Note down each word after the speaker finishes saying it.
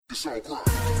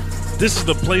This is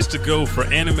the place to go for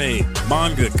anime,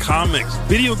 manga, comics,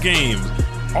 video games,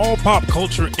 all pop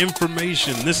culture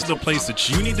information. This is the place that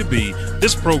you need to be.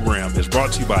 This program is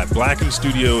brought to you by Blacken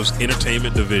Studios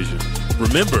Entertainment Division.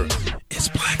 Remember, it's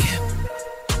Blacken.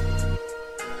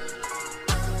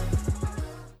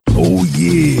 Oh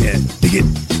yeah, dig it.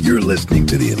 You're listening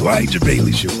to the Elijah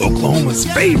Bailey Show, Oklahoma's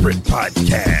favorite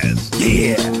podcast.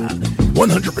 Yeah,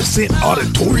 100%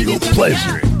 auditorial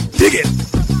pleasure. Dig it.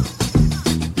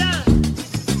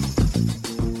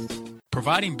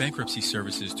 Providing bankruptcy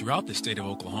services throughout the state of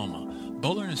Oklahoma,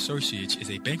 Bowler & Associates is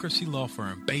a bankruptcy law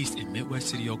firm based in Midwest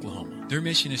City, Oklahoma. Their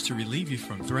mission is to relieve you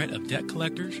from threat of debt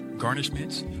collectors,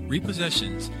 garnishments,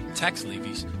 repossessions, tax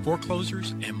levies,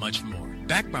 foreclosures, and much more.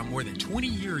 Backed by more than 20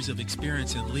 years of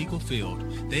experience in the legal field,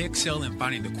 they excel in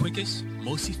finding the quickest,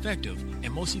 most effective,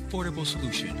 and most affordable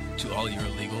solution to all your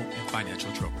legal and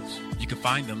financial troubles. You can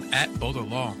find them at Bowler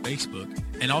Law on Facebook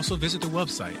and also visit their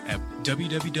website at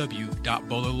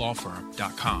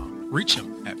www.bowlerlawfirm.com. Reach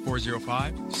them at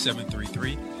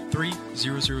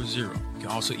 405-733-3000. You can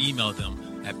also email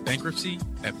them at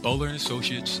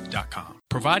bankruptcy@bowlerassociates.com.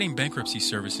 Providing bankruptcy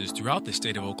services throughout the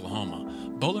state of Oklahoma,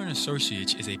 Bowler &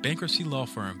 Associates is a bankruptcy law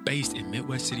firm based in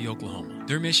Midwest City, Oklahoma.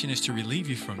 Their mission is to relieve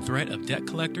you from threat of debt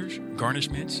collectors,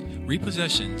 garnishments,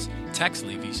 repossessions, tax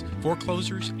levies,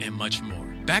 foreclosures, and much more.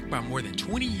 Backed by more than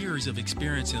 20 years of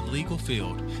experience in the legal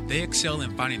field, they excel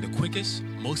in finding the quickest,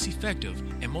 most effective,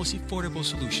 and most affordable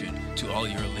solution to all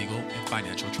your legal and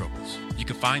financial troubles. You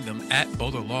can find them at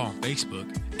Bowler Law on Facebook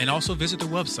and also visit their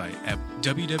website at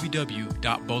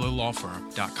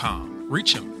www.bowlerlawfirm.com.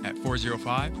 Reach them at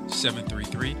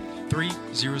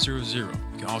 405-733-3000.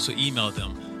 You can also email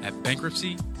them at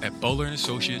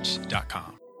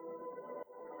bankruptcy@bowlerassociates.com.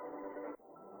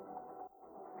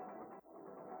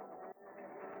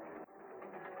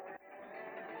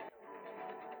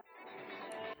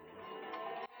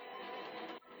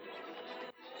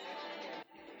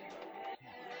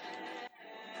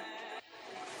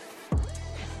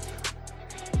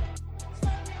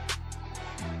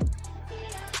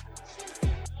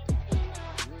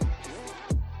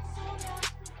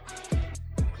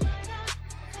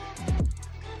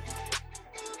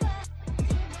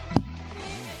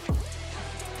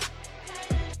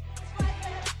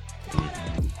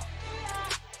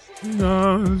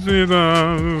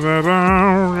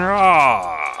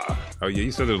 Oh yeah,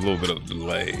 you said there's a little bit of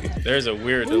delay. There's a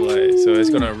weird delay, so it's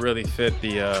gonna really fit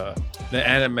the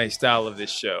anime style of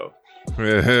this show.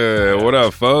 What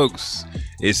up, folks?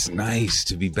 It's nice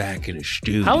to be back in the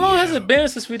studio. How long has it been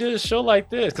since we did a show like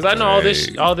this? Because I know all this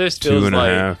feels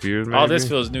 2.5 years. Maybe? All this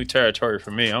feels new territory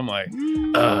for me. I'm like,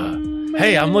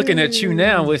 hey, I'm looking at you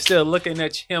now. We're still looking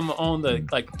at him on the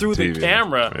through TV. the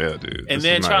camera. Yeah, dude. And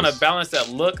then trying to balance that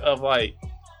look of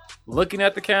looking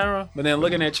at the camera, but then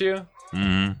looking at you.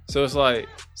 Mm-hmm. So it's like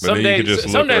some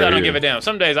days I don't give a damn.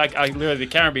 Some days I literally the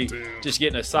camera be just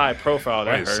getting a side profile.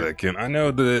 Wait a second. I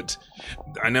know that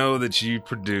you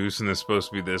produce and it's supposed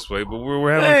to be this way, but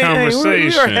we're having a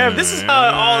conversation. This is how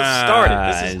it all started.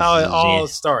 This is how it all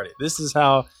started. This is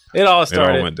how it all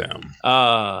started. It all went down.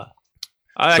 I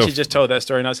actually just told that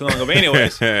story not too long ago. But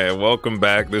anyways, welcome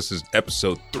back. This is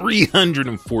episode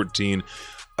 314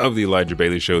 of the Elijah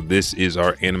Bailey Show. This is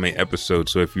our anime episode.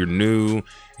 So if you're new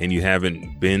and you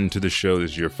haven't been to the show, this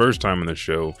is your first time on the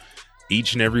show,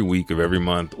 each and every week of every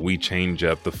month, we change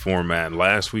up the format.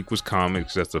 Last week was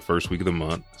comics. That's the first week of the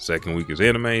month. Second week is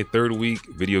anime. Third week,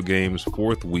 video games.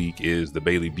 Fourth week is the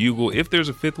Bailey Bugle. If there's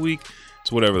a fifth week,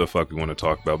 it's whatever the fuck we want to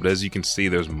talk about. But as you can see,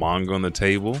 there's manga on the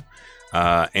table.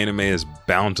 Anime is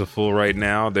bountiful right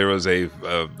now. There was a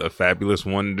fabulous,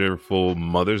 wonderful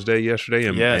Mother's Day yesterday,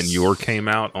 and Yor came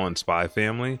out on Spy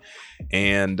Family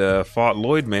and fought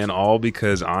Lloyd Man, all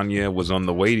because Anya was on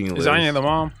the waiting list. Is Anya the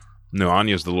mom? No,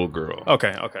 Anya's the little girl. Okay,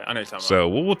 I know what you're talking so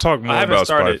about. we'll talk more about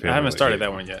Spy Family. I haven't started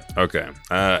that one yet. Okay,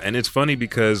 and it's funny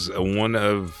because one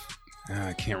of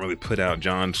I can't really put out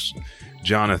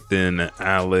Jonathan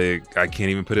Alec. I can't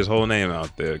even put his whole name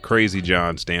out there. Crazy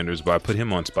John standards, but I put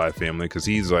him on Spy Family because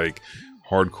he's like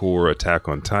hardcore Attack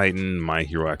on Titan, My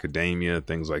Hero Academia,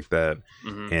 things like that.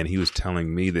 Mm-hmm. And he was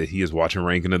telling me that he is watching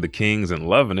Ranking of the Kings and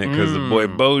loving it because the boy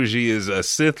Boji is a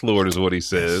Sith Lord, is what he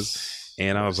says.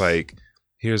 And I was like,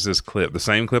 here's this clip, the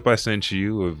same clip I sent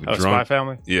you of drunk Spy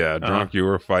Family. Yeah, drunk you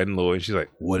were fighting Lloyd. She's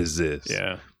like, what is this?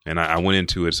 Yeah. And I went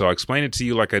into it. So I'll explain it to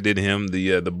you like I did him.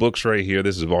 The book's right here.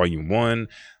 This is volume 1.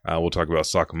 We'll talk about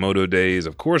Sakamoto Days.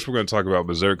 Of course, we're going to talk about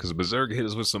Berserk because Berserk hit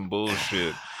us with some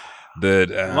bullshit.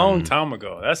 That long time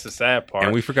ago. That's the sad part.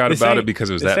 And we forgot about it because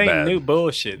it was that bad. This ain't new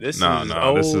bullshit. This is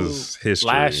old, this is history.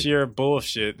 Last year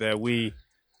bullshit that we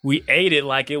we ate it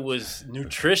like it was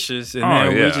nutritious, and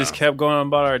then we just kept going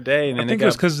about our day. And then I think it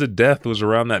was because the death was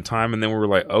around that time, and then we were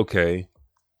like, okay.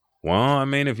 Well, I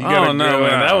mean, if you got to go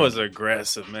man, that was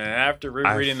aggressive, man. After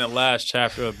rereading the last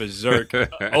chapter of Berserk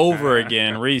over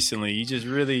again recently, you just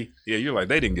really... Yeah, you're like,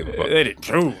 they didn't give a fuck. They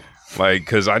didn't. Like,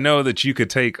 because I know that you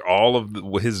could take all of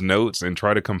his notes and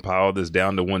try to compile this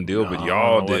down to one deal, but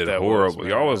y'all did horrible.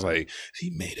 Y'all was like,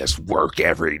 he made us work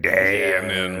every day. Yeah,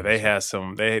 and then they had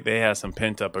some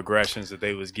pent up aggressions that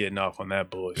they was getting off on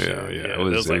that bullshit. Yeah. It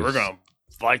was like, we're gonna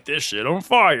light this shit on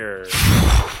fire.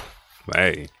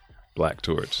 Hey. Black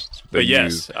torch. But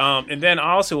yes, and then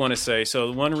I also want to say, so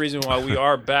one reason why we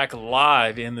are back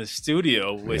live in the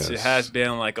studio, which it has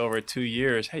been like over 2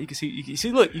 years. Hey, you can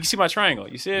see, look, you can see my triangle.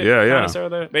 You see it? Yeah. There?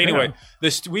 But anyway,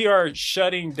 we are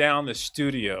shutting down the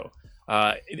studio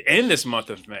in this month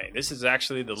of May. This is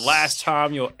actually the last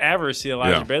time you'll ever see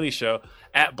Elijah Bailey Show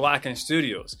at Blacken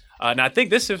Studios. And I think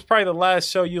this is probably the last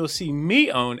show you'll see me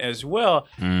on as well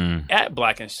at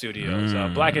Blacken Studios.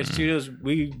 Blacken Studios,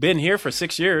 we've been here for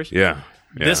 6 years. Yeah.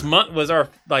 This month was our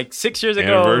 6 years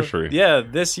ago. Anniversary. Yeah,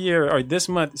 this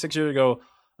month, 6 years ago,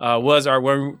 was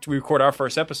when we recorded our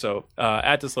first episode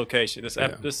at this location.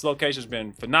 This location has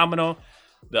been phenomenal.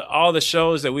 All the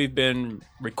shows that we've been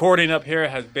recording up here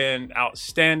has been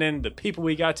outstanding. The people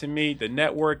we got to meet, the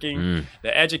networking,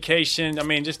 the education. I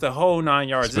mean, just the whole 9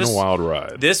 yards. It's been a wild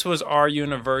ride. This was our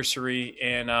anniversary,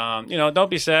 and don't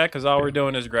be sad because all we're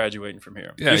doing is graduating from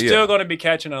here. You're still going to be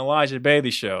catching an Elijah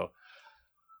Bailey Show.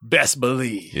 Best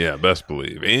believe. Yeah, best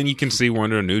believe. And you can see we're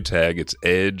under a new tag. It's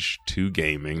Edge to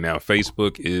Gaming. Now,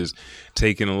 Facebook is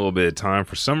taking a little bit of time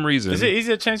for some reason. Is it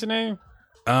easy to change the name?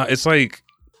 It's like,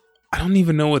 I don't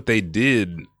even know what they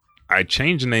did. I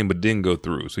changed the name, but didn't go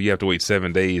through. So you have to wait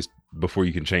 7 days before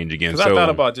you can change again. Because I thought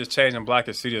about just changing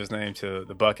Blacken Studios' name to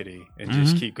the Buckety and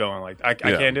just keep going. Like I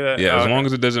can't do that. Yeah, as long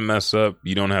as it doesn't mess up,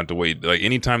 you don't have to wait. Like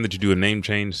anytime that you do a name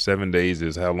change, 7 days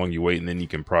is how long you wait, and then you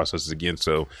can process it again.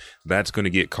 So that's going to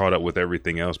get caught up with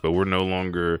everything else. But we're no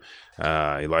longer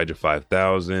Elijah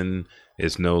 5000.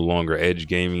 It's no longer Edge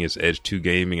Gaming. It's Edge 2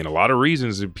 Gaming. And a lot of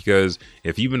reasons is because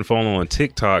if you've been following on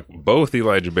TikTok, both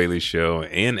Elijah Bailey Show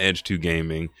and Edge 2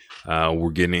 Gaming,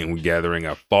 we're gathering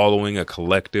a following, a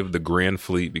collective, the Grand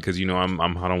Fleet, because, I'm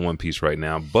hot on One Piece right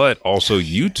now, but also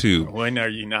YouTube. When are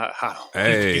you not hot on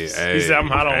One Piece? He said, I'm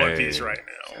hot on One Piece right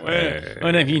now.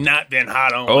 When have you not been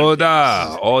hot on One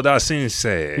Piece? Oda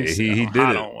Sensei. He did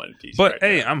hot it. On One Piece but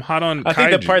hey, I'm hot on I Kaiju.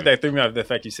 think the part that threw me off is the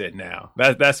fact you said now.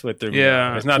 That's what threw me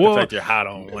off. It's not the fact you're hot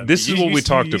on One Piece. This is what we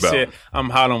talked about. Said,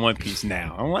 I'm hot on One Piece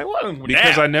now. I'm like, what?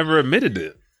 Because I never admitted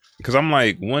it. Because I'm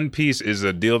like, One Piece is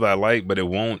a deal that I like, but it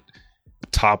won't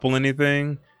topple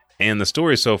anything. And the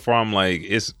story so far, I'm like,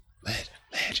 it's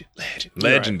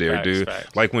legendary, right. dude.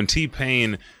 Facts. Like when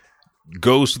T-Pain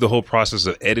goes through the whole process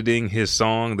of editing his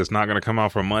song that's not going to come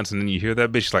out for months, and then you hear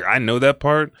that bitch, like, I know that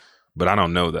part, but I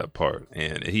don't know that part.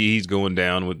 And he's going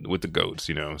down with the goats,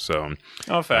 so.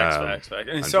 Oh, facts.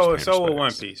 And so will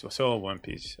One Piece. So will One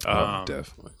Piece.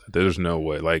 Definitely. There's no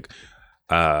way. Like,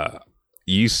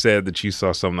 you said that you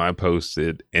saw something I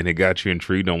posted and it got you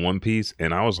intrigued on One Piece,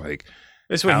 and I was like,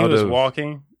 this when he was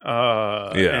walking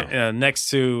next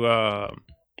to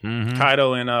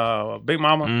Kaido and Big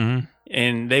Mama,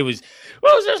 and they was,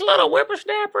 what was this little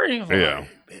whippersnapper? And he was like,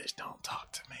 bitch, don't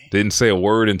talk to me. Didn't say a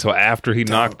word until after he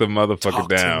knocked the motherfucker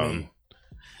down.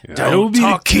 Don't be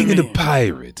the king of the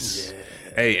pirates.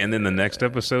 Yeah. Hey, and then the next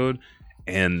episode,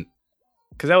 and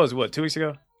because that was what, 2 weeks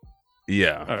ago.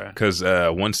 Yeah, because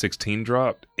 116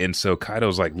 dropped, and so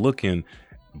Kaido's like looking,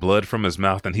 blood from his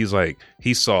mouth, and he's like,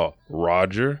 he saw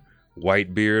Roger,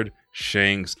 Whitebeard,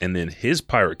 Shanks, and then his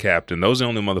pirate captain. Those are the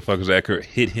only motherfuckers that could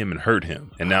hit him and hurt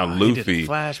him. And now Luffy,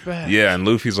 flashback. Yeah, and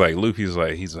Luffy's like,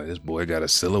 this boy got a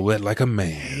silhouette like a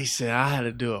man. He said, I had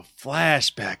to do a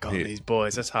flashback on these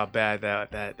boys. That's how bad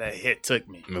that hit took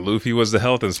me. And Luffy was the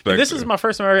health inspector. This is my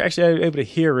first time actually able to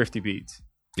hear Rifty Beats.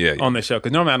 Yeah. On the show,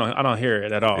 because normally I don't hear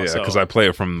it at all. Yeah, because I play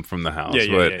it from the house.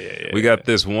 We got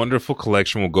this wonderful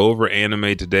collection. We'll go over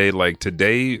anime today. Like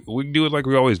today, we do it like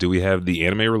we always do. We have the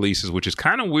anime releases, which is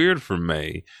kind of weird for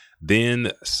May.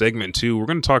 Then segment 2, we're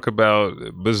going to talk about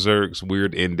Berserk's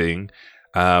weird ending.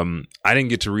 I didn't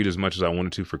get to read as much as I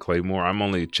wanted to for Claymore. I'm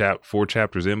only 4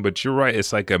 chapters in, but you're right.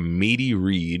 It's like a meaty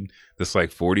read that's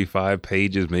like 45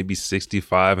 pages, maybe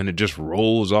 65, and it just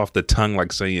rolls off the tongue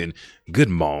like saying, good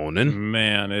morning.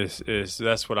 Man,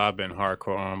 that's what I've been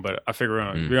hardcore on, but I figure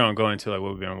we're gonna go into like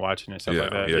what we've been watching and stuff like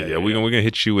that. Yeah. We're gonna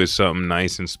hit you with something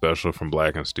nice and special from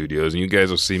Blacken Studios, and you guys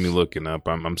will see me looking up.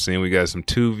 I'm seeing we got some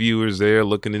 2 viewers there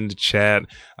looking in the chat.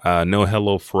 No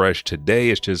Hello Fresh today.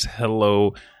 It's just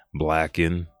Hello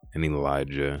Blacken and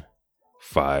Elijah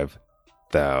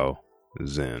 5,000.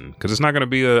 Because it's not going to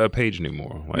be a page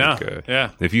anymore. Yeah.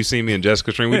 If you see me and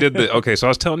Jessica stream, we did the okay. So I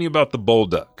was telling you about the Bowl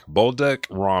Duck. Bowl Duck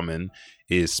ramen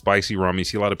is spicy ramen. You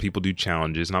see a lot of people do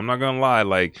challenges, and I'm not gonna lie.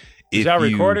 Like, if y'all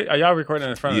record it, are y'all recording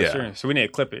in front of the stream? So we need to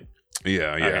clip it.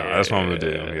 Yeah, that's what I'm gonna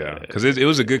do. Yeah, because it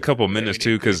was a good couple of minutes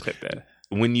too. Because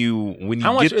when you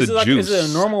how much get the is it juice, is it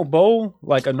a normal bowl?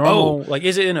 Like a normal, like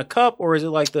is it in a cup or is it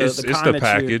like the it's kind the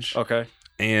package? Okay.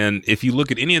 And if you look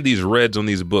at any of these reds on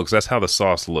these books, that's how the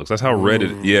sauce looks. That's how red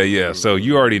it. Yeah. So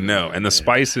you already know. And the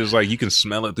spices, like you can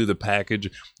smell it through the package.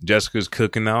 Jessica's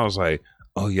cooking now. I was like,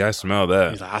 oh yeah, I smell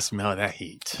that. He's like, I smell that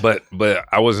heat. But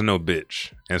I wasn't no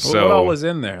bitch. And so what all was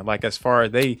in there? Like as far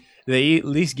as they at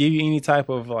least give you any type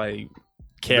of like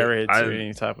carrots or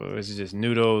any type of, is it just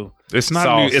noodle? It's not.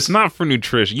 Sauce? It's not for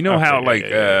nutrition. You know how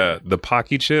the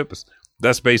Pocky chips.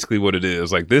 That's basically what it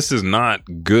is. Like, this is not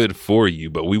good for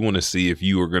you, but we want to see if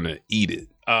you are going to eat it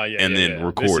and then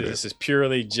record it. This is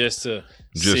purely just to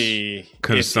see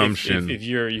consumption. If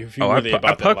you're really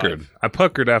about that life. I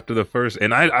puckered after the first,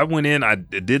 and I went in. I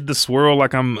did the swirl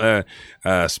like I'm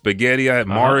spaghetti.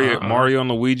 Mario and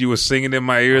Luigi was singing in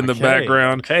my ear in the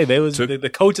background. Okay,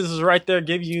 the coaches was right there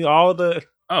giving you all the.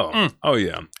 Oh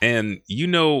yeah, and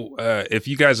if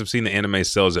you guys have seen the anime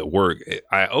cells at work,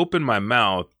 I opened my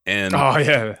mouth and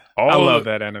I love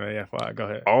that anime. Yeah, go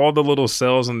ahead. All the little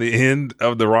cells on the end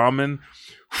of the ramen,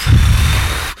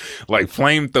 like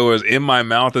flamethrowers in my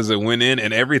mouth as it went in,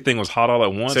 and everything was hot all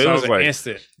at once. So it was like,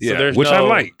 instant. Yeah, which I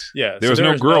liked. Yeah, there was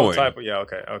no growing.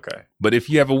 Okay. But if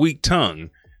you have a weak tongue,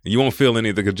 you won't feel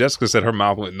anything. Because Jessica said her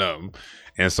mouth went numb,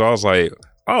 and so I was like,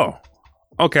 oh.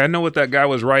 Okay, I know what that guy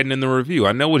was writing in the review.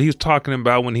 I know what he's talking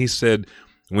about when he said,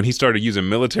 when he started using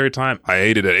military time, I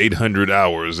ate it at 800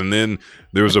 hours. And then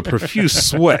there was a profuse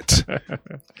sweat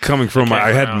coming from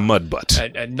I had mud butt.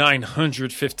 At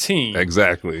 915.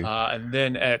 Exactly. And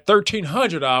then at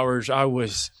 1300 hours, I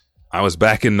was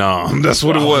back in Nam. That's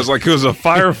what it was. Like it was a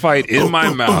firefight in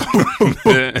my mouth,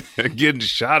 getting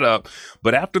shot up.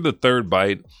 But after the third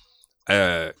bite,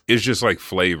 it's just like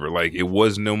flavor. Like it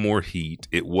was no more heat.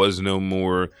 It was no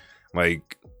more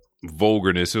like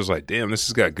vulgarness. It was like, damn, this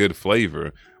has got good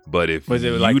flavor. But if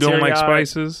you don't like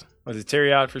spices, was it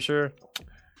teary-eyed for sure?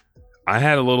 I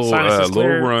had a little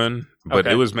run, but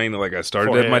it was mainly like I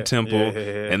started at my temple,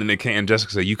 and then it came. And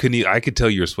Jessica said, "You couldn't eat. I could tell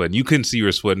you were sweating. You couldn't see you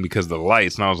were sweating because of the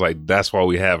lights." And I was like, "That's why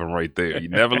we have them right there. You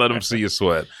never let them see you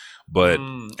sweat." But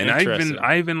and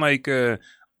I even like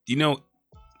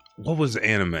what was the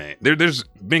anime? There's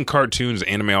been cartoons,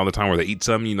 anime all the time where they eat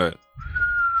something, Oh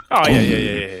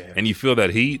yeah. And you feel that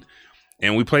heat.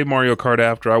 And we played Mario Kart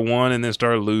after I won and then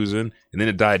started losing. And then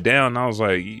it died down. And I was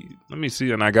like, let me see.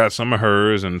 And I got some of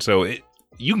hers. And so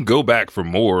you can go back for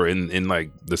more in like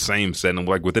the same setting,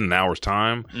 like within an hour's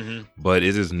time. Mm-hmm. But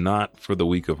it is not for the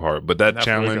weak of heart. But that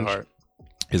challenge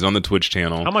is on the Twitch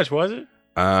channel. How much was it?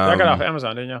 I got it off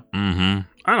Amazon, didn't you? Mm-hmm.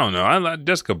 I don't know.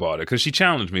 Jessica bought it because she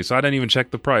challenged me, so I didn't even check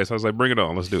the price. I was like, "Bring it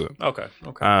on, let's do it." Okay.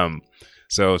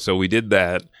 So we did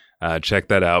that. Check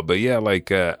that out. But yeah, like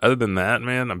other than that,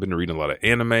 man, I've been reading a lot of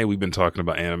anime. We've been talking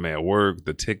about anime at work,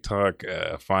 the TikTok,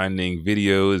 finding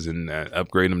videos and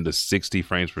upgrading them to 60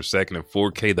 frames per second and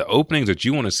 4K. The openings that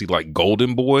you want to see, like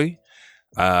Golden Boy,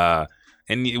 and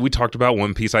we talked about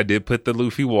One Piece. I did put the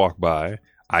Luffy walk by.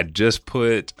 I just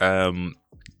put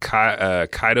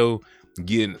Kaido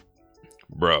getting.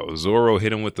 Bro, Zoro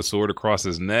hit him with the sword across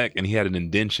his neck, and he had an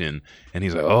indention, and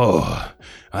he's like, oh,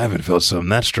 I haven't felt something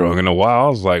that strong in a while. I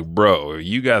was like, bro,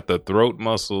 you got the throat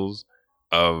muscles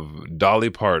of Dolly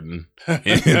Parton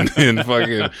in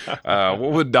fucking,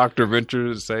 what would Dr.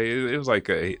 Venture say? It was like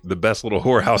the best little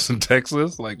whorehouse in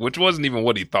Texas, like, which wasn't even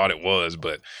what he thought it was,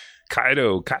 but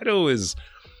Kaido is,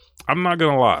 I'm not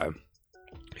going to lie.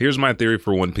 Here's my theory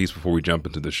for One Piece before we jump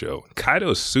into the show.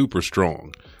 Kaido's super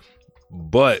strong,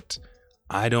 but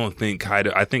I think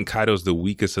Kaido's the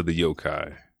weakest of the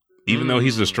yokai, even though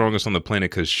he's the strongest on the planet,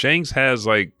 because Shanks has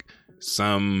like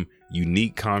some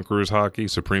unique Conqueror's Haki,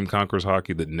 Supreme Conqueror's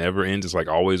Haki that never ends. It's like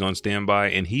always on standby.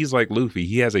 And he's like Luffy.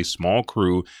 He has a small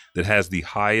crew that has the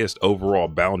highest overall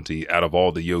bounty out of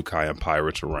all the yokai and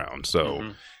pirates around.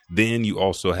 So then you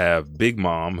also have Big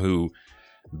Mom, who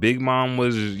Big Mom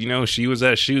was, she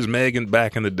was Megan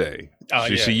back in the day. Oh,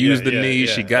 she used the knee.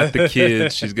 She got the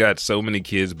kids. She's got so many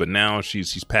kids, but now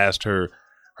she's past her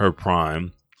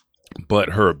prime. But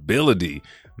her ability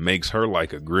makes her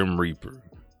like a Grim Reaper.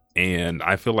 And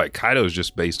I feel like Kaido's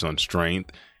just based on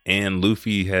strength, and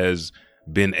Luffy has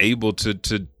been able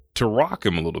to rock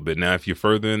him a little bit. Now, if you're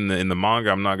further in the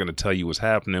manga, I'm not going to tell you what's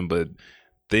happening, but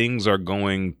things are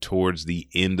going towards the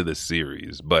end of the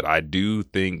series, but I do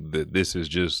think that this is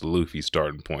just Luffy's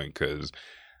starting point because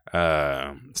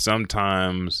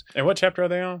sometimes. And what chapter are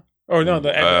they on? Oh no,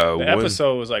 the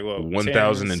episode was like what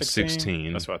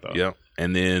 1016. That's what I thought. Yep,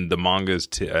 and then the manga is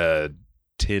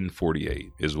 1048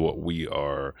 is what we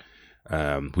are.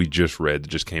 We just read that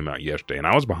just came out yesterday, and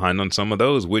I was behind on some of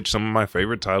those, which some of my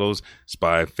favorite titles,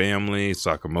 Spy Family,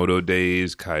 Sakamoto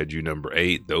Days, Kaiju number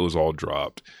 8, those all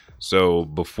dropped. So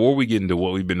before we get into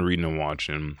what we've been reading and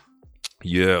watching,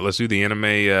 let's do the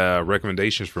anime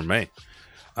recommendations for May.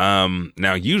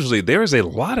 Now usually there's a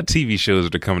lot of TV shows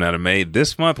that are coming out of May.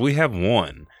 This month we have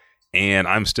one, and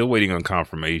I'm still waiting on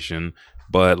confirmation.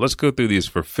 But let's go through these.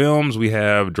 For films, we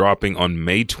have dropping on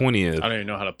May 20th. I don't even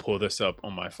know how to pull this up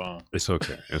on my phone. It's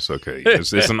okay. It's okay.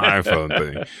 It's an iPhone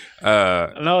thing.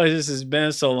 No, it just has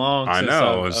been so long. I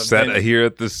know. I've sat here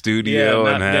at the studio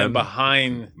and been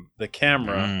behind the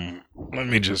camera. Let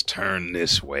me just turn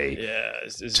this way. Yeah,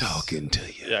 it's talking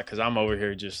to you. Yeah, because I'm over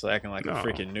here just acting like a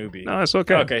freaking newbie. No, it's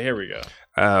okay. Okay, here we go.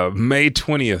 May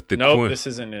 20th. Nope, this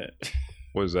isn't it.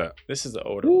 What is that? This is the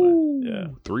older one. Yeah.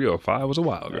 305 was a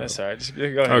while ago. That's all right. Just go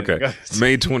ahead. Okay.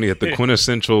 May 20th, the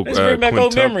quintessential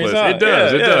quintuplet. Memories, huh? It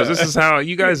does. This is how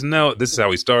you guys know. This is how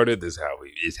we started. This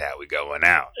is how we going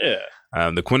out.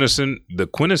 Yeah. The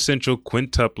quintessential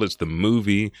quintuplets, the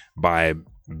movie by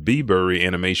Beebury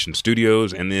Animation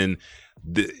Studios, and then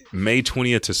May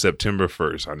 20th to September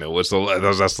 1st. I know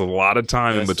that's a lot of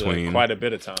time in between. Quite a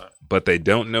bit of time. But they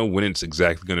don't know when it's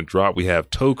exactly going to drop. We have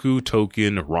Toku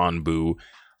Token Ranbu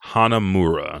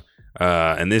Hanamura.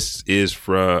 And this is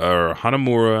from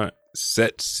Hanamura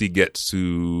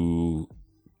Setsugetsu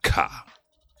Ka.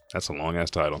 That's a long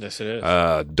ass title. Yes, it is.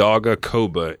 Daga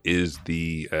Koba is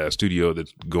the studio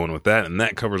that's going with that, and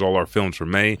that covers all our films for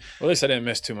May. Well, at least I didn't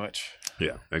miss too much.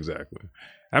 Yeah, exactly.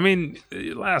 I mean,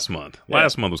 last month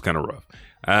was kind of rough.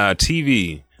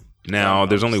 TV. Now,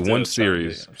 there's only one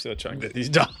series. I'm still trying to get these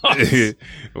dogs. May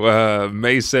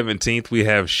 17th, we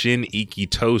have Shin Iki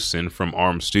Tosin from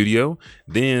ARM Studio.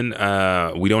 Then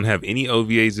we don't have any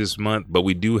OVAs this month, but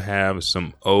we do have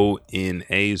some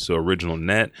ONAs, so original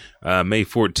net. May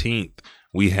 14th,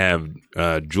 we have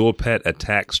Jewel Pet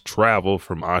Attacks Travel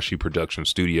from Ashi Production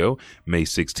Studio. May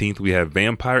 16th, we have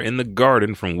Vampire in the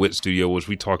Garden from Wit Studio, which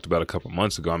we talked about a couple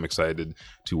months ago. I'm excited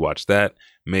to watch that.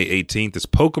 May 18th is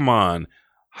Pokemon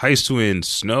Hisuian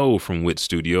Snow from Wit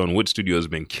Studio, and Wit Studio has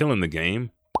been killing the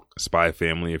game. Spy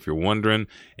Family, if you're wondering.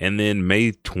 And then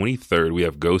May 23rd, we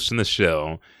have Ghost in the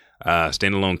Shell,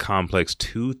 Standalone Complex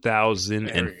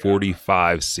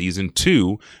 2045 Season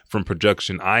 2 from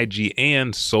Production IG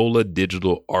and Sola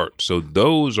Digital Art. So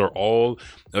those are all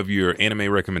of your anime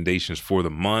recommendations for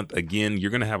the month. Again, you're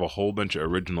going to have a whole bunch of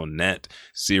original net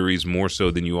series, more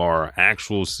so than you are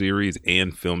actual series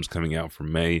and films coming out for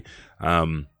May.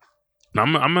 I'm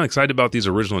excited about these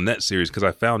original net series because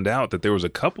I found out that there was a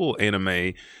couple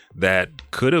anime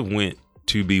that could have went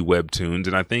to be webtoons,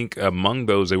 and I think among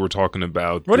those they were talking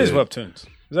about what is webtoons? Is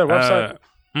that a website?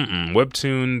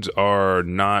 Webtoons are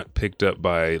not picked up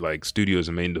by like studios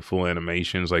and made into full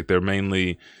animations. Like they're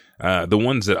mainly the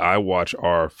ones that I watch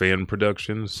are fan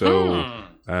productions. So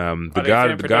the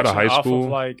God of High School, off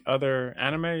of like other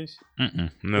animes.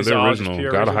 No, they're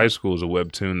original. God of High School is a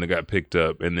webtoon that got picked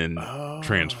up and then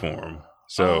transformed.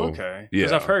 So okay,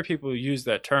 because I've heard people use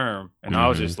that term, and I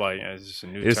was just like, it's just a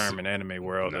new term in anime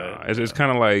world. It's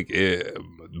kind of like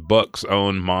Buck's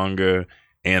own manga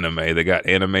anime. They got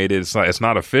animated. It's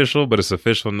not official, but it's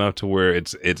official enough to where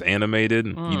it's animated.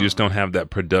 You just don't have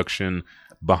that production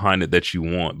behind it that you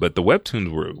want. But the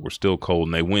webtoons were still cold,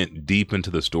 and they went deep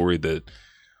into the story that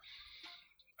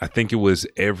I think it was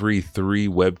every 3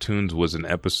 webtoons was an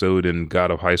episode in God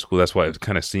of High School. That's why it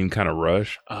kind of seemed kind of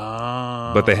rushed.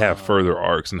 But they have further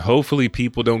arcs, and hopefully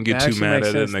people don't get too mad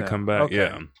at it and they come back. Okay.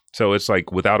 Yeah. So it's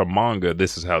like without a manga,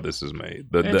 this is how this is made.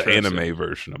 The anime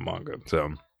version of manga.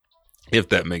 So if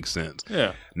that makes sense.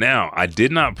 Yeah. Now, I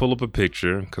did not pull up a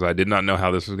picture because I did not know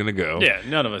how this was going to go. Yeah,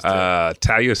 none of us did.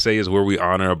 Talia Say is where we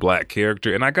honor a black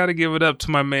character, and I got to give it up to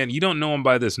my man. You don't know him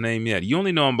by this name yet. You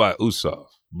only know him by Usopp.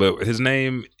 But his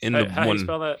name in the how one, do you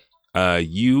spell that?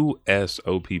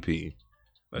 USOPP.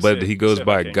 But he goes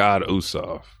by God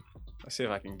Usopp. Let's see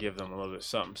if I can give them a little bit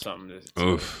something.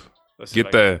 Oof.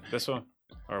 Get that. This one?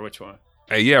 Or which one?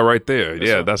 Yeah, right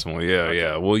there. That's one. Yeah, okay.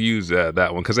 Yeah. We'll use that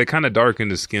one because they kind of darken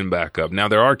the skin back up. Now,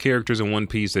 there are characters in One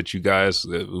Piece that you guys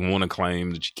want to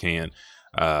claim that you can.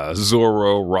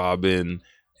 Zoro, Robin,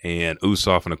 and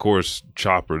Usopp, and of course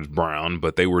Chopper's brown,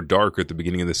 but they were darker at the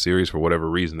beginning of the series for whatever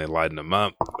reason. They lightened them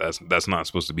up. That's not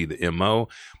supposed to be the MO.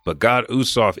 But God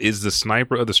Usopp is the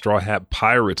sniper of the Straw Hat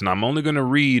Pirates, and I'm only going to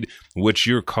read what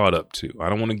you're caught up to. I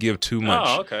don't want to give too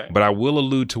much, okay. but I will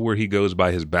allude to where he goes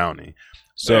by his bounty.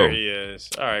 So there he is.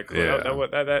 All right, cool. Yeah. That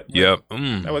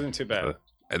wasn't too bad.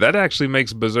 That actually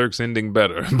makes Berserk's ending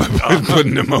better by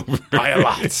putting him over by a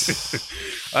lot.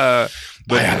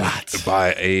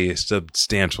 By a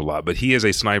substantial lot. But he is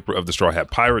a sniper of the Straw Hat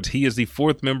Pirates. He is the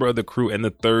 4th member of the crew and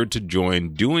the 3rd to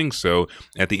join, doing so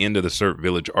at the end of the Surf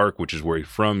Village arc, which is where he's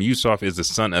from. Usopp is the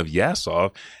son of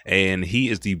Yasov, and he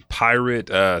is the pirate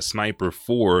sniper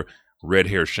for Red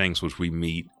Hair Shanks, which we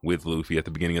meet with Luffy at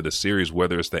the beginning of the series,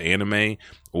 whether it's the anime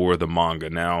or the manga.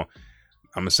 Now,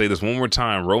 I'm going to say this one more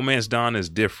time. Romance Dawn is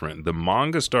different. The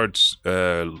manga starts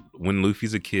when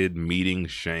Luffy's a kid meeting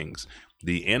Shanks.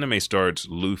 The anime starts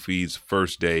Luffy's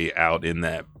first day out in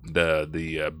that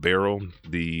the barrel,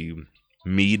 the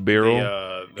mead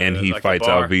barrel, and he like fights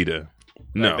Alvida.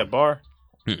 No, the bar.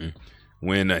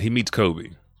 When he meets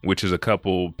Kobe, which is a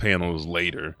couple panels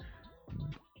later.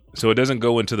 So it doesn't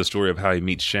go into the story of how he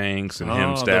meets Shanks and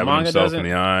him stabbing himself in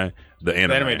the eye. The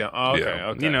anime.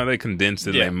 Okay. You know, they condensed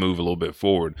it and they move a little bit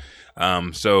forward.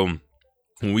 So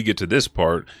when we get to this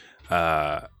part,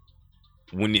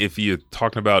 if you're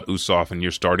talking about Usopp and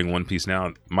you're starting One Piece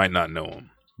now, might not know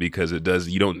him. Because it does,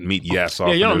 you don't meet Yasov.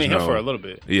 Yeah, you don't meet him for a little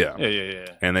bit. Yeah.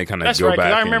 And they kind of go right,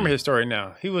 back. I remember his story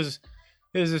now. He was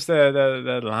just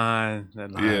that line.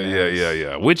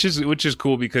 Yeah. Which is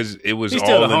cool because it was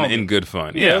all in good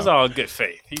fun. Yeah, it was all good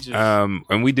faith. He just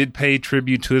and we did pay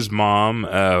tribute to his mom,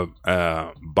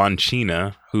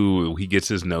 Bonchina, who he gets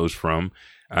his nose from.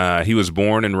 He was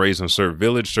born and raised in Surf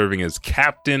Village, serving as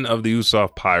captain of the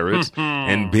Usopp Pirates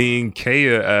and being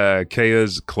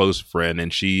Kaya's close friend.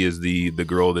 And she is the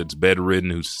girl that's bedridden,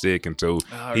 who's sick. And so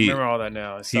I remember all that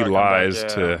now. He lies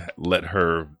to let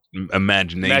her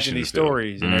imagine these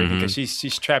stories and everything because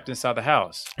she's trapped inside the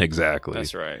house. Exactly.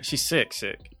 That's right. She's sick.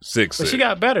 But she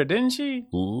got better, didn't she?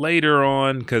 Later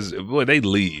on, because they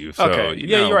leave. So, okay.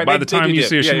 You're right. By the time you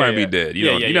see her, she might be dead.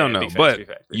 You don't know, but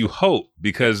you hope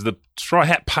because the Straw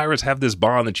Hat Pirates have this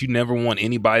bond that you never want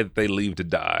anybody that they leave to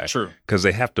die. True. Because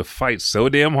they have to fight so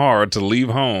damn hard to leave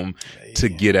home to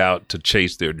get out to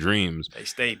chase their dreams. They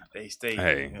stay.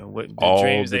 Hey, what the all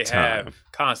dreams the they time. have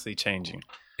constantly changing.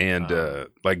 And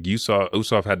like you saw,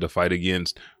 Usopp had to fight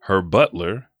against her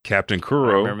butler, Captain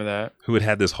Kuro. I remember that. Who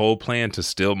had this whole plan to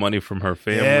steal money from her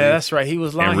family. Yeah, that's right. He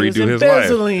was lying. And redo his life.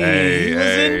 He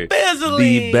was embezzling.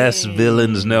 The best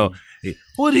villains know.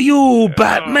 What are you,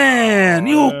 Batman?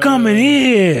 You coming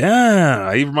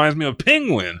here? He reminds me of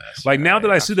Penguin. That's like now that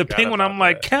I see the Penguin, I'm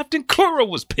like, Captain Kuro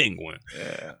was Penguin.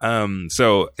 Yeah.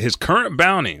 So his current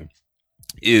bounty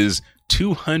is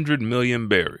 200 million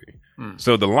berry.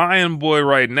 So the Lion Boy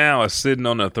right now is sitting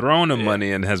on a throne of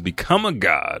money and has become a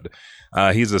god.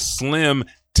 He's a slim,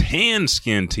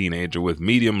 tan-skinned teenager with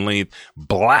medium-length,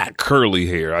 black curly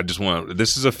hair.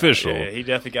 This is official. Yeah, he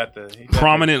definitely got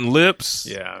prominent lips.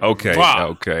 Yeah. Okay. Wow.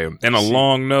 Okay. And a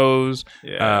long nose,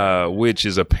 which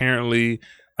is apparently,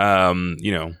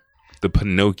 the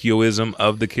Pinocchioism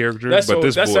of the character. That's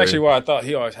actually why I thought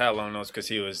he always had long nose because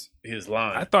he was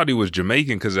lying. I thought he was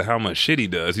Jamaican because of how much shit he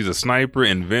does. He's a sniper,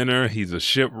 inventor. He's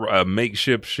a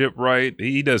makeshift shipwright.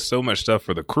 He does so much stuff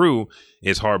for the crew.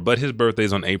 It's hard, but his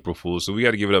birthday's on April Fool's, so we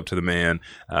got to give it up to the man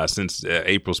since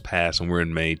April's passed and we're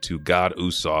in May to God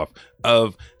Usopp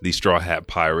of the Straw Hat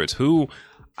Pirates, who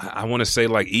I want to say,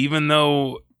 like, even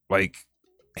though like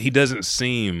he doesn't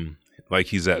seem like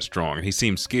he's that strong. He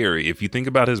seems scary. If you think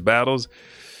about his battles,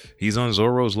 he's on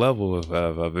Zoro's level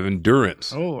of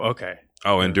endurance. Oh, okay.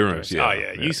 Oh, endurance. Yeah. Oh,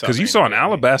 yeah. Because you saw in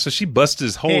Alabasta, she busted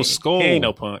his whole skull. He ain't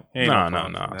no punk.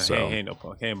 No. So he ain't no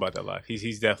punk. He ain't about that life.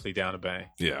 He's definitely down to bang.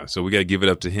 Yeah. So we got to give it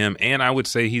up to him. And I would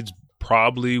say he's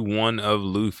probably one of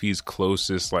Luffy's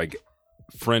closest, like,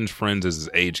 friends as his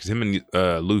age, because him and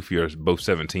Luffy are both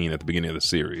 17 at the beginning of the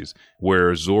series,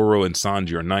 where Zoro and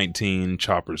Sanji are 19,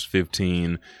 Chopper's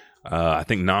 15. I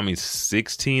think Nami's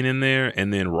 16 in there,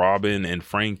 and then Robin and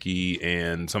Frankie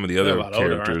and some of the other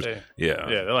characters. Older, yeah,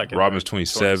 they're like Robin's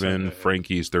 27,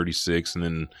 Frankie's 36, and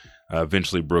then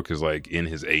eventually Brooke is like in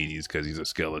his 80s because he's a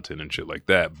skeleton and shit like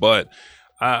that. But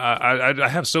I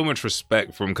have so much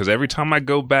respect for him because every time I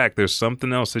go back, there's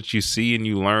something else that you see and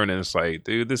you learn, and it's like,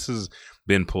 dude, this has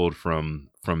been pulled from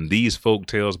these folk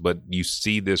tales, but you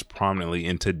see this prominently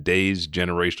in today's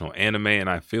generational anime,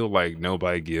 and I feel like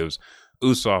nobody gives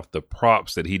Usopp the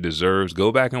props that he deserves.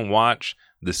 Go back and watch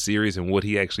the series and what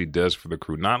he actually does for the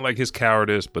crew. Not like his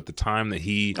cowardice, but the time that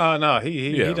he... Oh, no,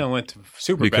 he done went to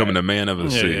super becoming bad. a man of the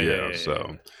sea. Yeah.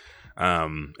 So,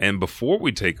 and before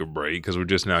we take a break, because we're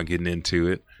just now getting into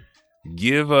it,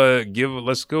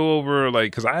 let's go over,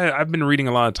 like, because I've been reading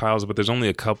a lot of titles, but there's only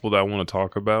a couple that I want to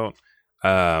talk about.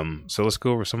 So let's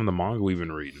go over some of the manga we've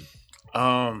been reading.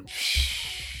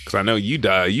 Because I know you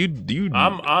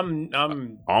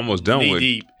I'm almost done with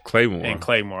deep Claymore. And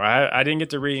Claymore, I didn't get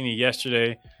to read any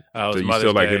yesterday. It was so you Mother's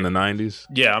still like Day. in the 90s?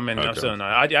 Yeah, I'm Okay. still in the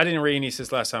 90s. I didn't read any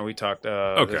since last time we talked.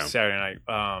 This Saturday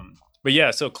night. But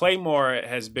yeah, so Claymore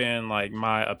has been like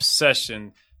my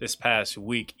obsession this past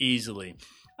week easily.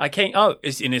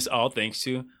 It's all thanks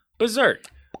to Berserk.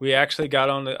 We actually got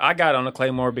on the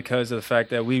Claymore because of the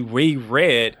fact that we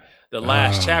reread the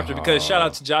last chapter. Because shout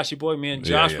out to Joshy Boy, me and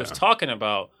Josh was talking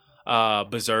about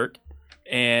Berserk,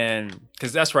 and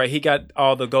because that's right, he got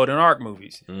all the Golden Arc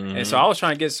movies, and so I was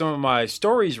trying to get some of my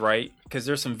stories right because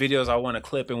there's some videos I want to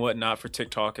clip and whatnot for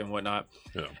TikTok and whatnot,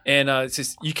 and it's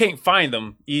just you can't find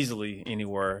them easily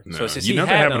anywhere. No. So it's just you know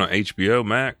they have it on HBO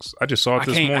Max. I just saw it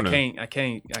this morning. I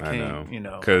can't. know. You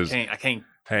know, 'Cause, I can't.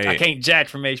 Hey, I can't jack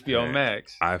from HBO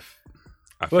Max. I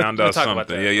found out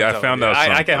something. I found out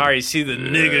something. I can hardly see the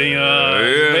nigga, you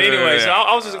know. But anyway, so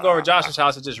I was just going to go over to Josh's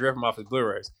house and just rip him off his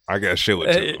Blu-rays. I got to show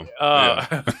it to him.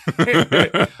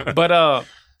 But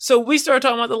so we started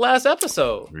talking about the last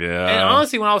episode. Yeah. And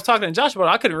honestly, when I was talking to Josh about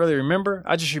it, I couldn't really remember.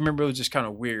 I just remember it was just kind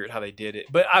of weird how they did it.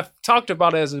 But I've talked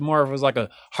about it as more of it was like a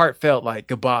heartfelt, like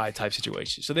goodbye type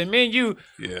situation. So then me and you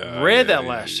read that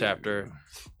last chapter.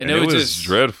 And it was just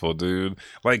dreadful, dude.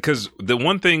 Like, because the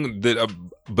one thing that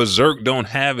Berserk don't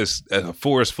have is a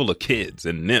forest full of kids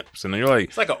and nymphs. And you're like...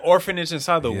 It's like an orphanage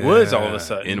inside the woods all of a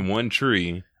sudden. In one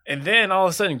tree. And then all of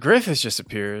a sudden, Griffiths just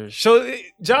appears. So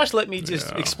Josh let me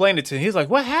just explain it to him. He's like,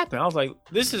 "What happened?" I was like,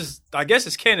 I guess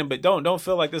it's canon, but don't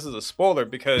feel like this is a spoiler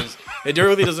because it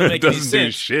really doesn't make any sense. It doesn't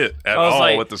do shit at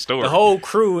all with the story. The whole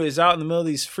crew is out in the middle of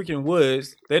these freaking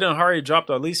woods. They done already dropped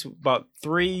at least about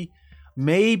 3,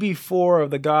 maybe 4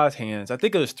 of the God's hands. I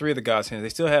think it was 3 of the God's hands. They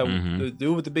still have the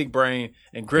dude with the big brain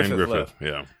and Griffith left.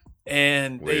 Yeah.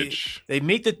 And they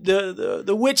meet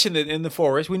the witch in the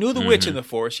forest. We knew the witch in the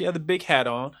forest. She had the big hat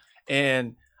on,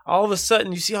 and all of a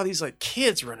sudden you see all these like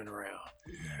kids running around,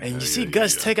 and you see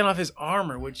Gus taking off his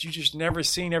armor, which you just never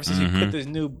seen ever since he put this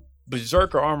new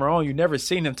Berserker armor on. You never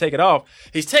seen him take it off.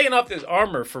 He's taking off this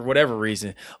armor for whatever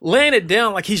reason, laying it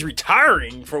down like he's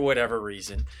retiring for whatever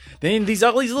reason. Then all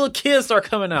these little kids start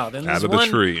coming out. Then out of the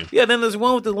tree. Yeah. Then there's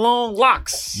one with the long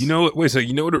locks. You know what? Wait. So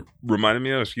you know what it reminded me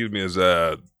of? Excuse me. Is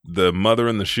the mother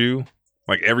in the shoe?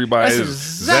 Like everybody is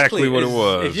exactly what it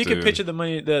was. If you can picture the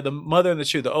mother in the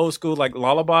shoe, the old school like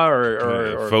lullaby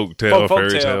or folk tale,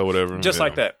 fairy tale, whatever, just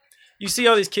like that. You see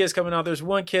all these kids coming out. There's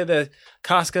one kid that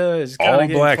Casca is all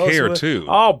black hair too.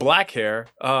 All black hair.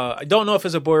 I don't know if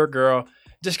it's a boy or girl.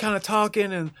 Just kind of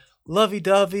talking and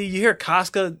lovey-dovey. You hear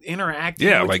Casca interacting.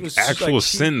 Yeah, like actual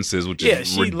sentences, which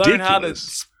is she ridiculous. Learned how to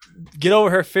get over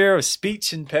her fear of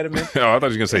speech impediment. Oh, I thought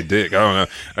you were gonna say dick. I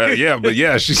don't know. But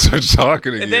she starts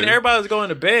talking again. And then everybody was going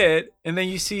to bed, and then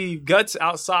you see Guts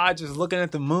outside just looking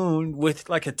at the moon with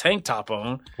like a tank top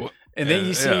on, and then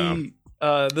you see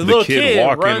the little kid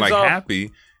walking like off,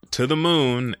 happy to the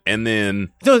moon, and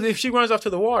then if she runs off to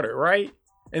the water, right?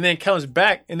 And then comes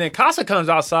back, and then Casa comes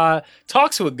outside,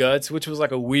 talks with Guts, which was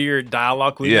like a weird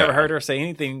dialogue. We never heard her say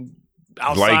anything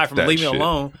outside like from "Leave me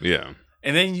alone." Yeah.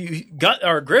 And then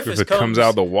Griffiths comes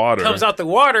out the water.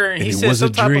 And he says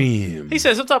some type dream. He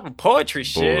said some type of poetry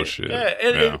shit. Bullshit.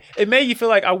 Yeah, it made you feel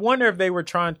like I wonder if they were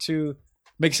trying to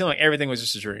make it seem like everything was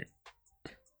just a dream.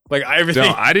 Like everything.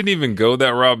 No, I didn't even go that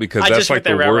route because that's like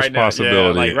the worst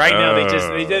possibility. Yeah, like right now they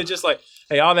just like,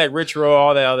 hey, all that ritual,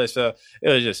 all that other stuff, it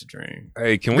was just a dream.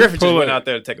 Hey, Griffith just went out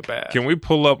there to take a bath. Can we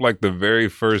pull up like the very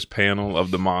first panel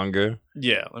of the manga?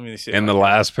 Yeah, let me see. And the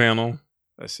last panel.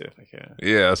 Let's see if I can.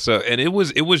 Yeah, so and it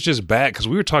was just bad because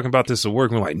we were talking about this at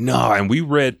work. And we're like, no, and we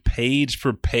read page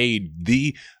for page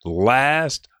the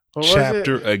last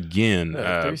chapter again.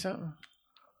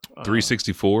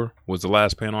 364 was the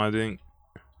last panel, I think,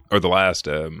 or the last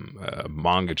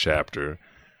manga chapter.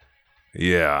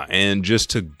 Yeah, and just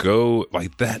to go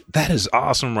like that is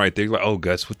awesome right there. Like, oh,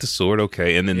 Guts with the sword,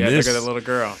 okay, and then this. Look at a little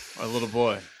girl, a little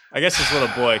boy. I guess it's a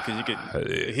little boy because you could.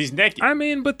 He's naked. I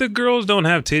mean, but the girls don't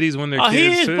have titties when they're kids.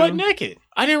 He is too. butt naked.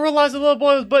 I didn't realize the little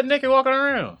boy was butt naked walking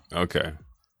around. Okay.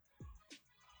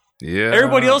 Yeah.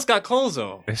 Everybody else got clothes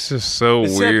on. It's just so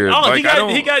weird. He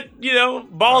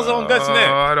got balls on Guts' neck.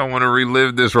 I don't want to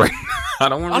relive this right I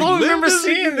don't want. I don't remember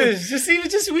seeing this.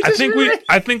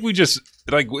 I think we just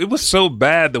like it was so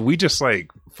bad that we just like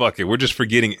fuck it. We're just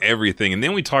forgetting everything. And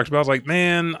then we talked about. I was like,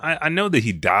 man, I know that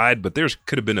he died, but there's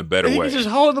could have been a better way. He just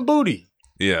holding the booty.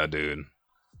 Yeah, dude.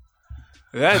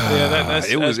 That's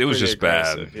it was just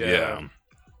bad. Yeah.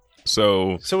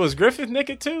 So was Griffith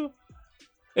naked too?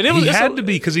 And he had to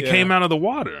be because he came out of the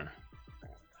water.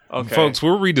 Okay, folks,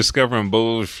 we're rediscovering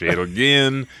bullshit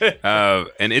again,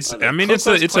 and it's. I mean, it's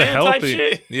a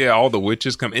healthy. All the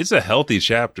witches come. It's a healthy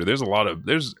chapter. There's a lot of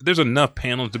there's enough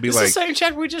panels to be it's like the same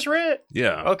chapter we just read.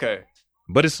 Yeah. Okay.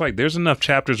 But it's like there's enough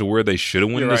chapters of where they should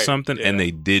have went into something and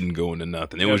they didn't go into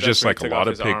nothing. It was just like a lot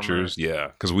of pictures. Armor. Yeah,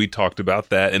 because we talked about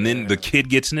that, and then the kid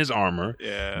gets in his armor.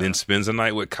 Yeah. Then spends the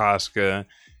night with Casca,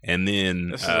 and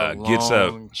then gets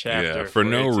up. For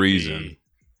no reason.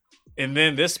 And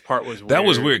then this part was weird. That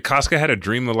was weird. Casca had a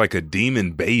dream of like a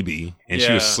demon baby, and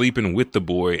she was sleeping with the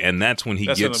boy, and that's when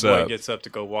gets up. Gets up to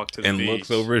go walk to the beach. And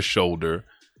looks over his shoulder,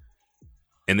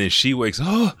 and then she wakes.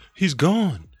 Oh, he's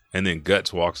gone. And then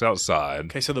Guts walks outside.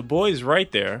 Okay, so the boy's right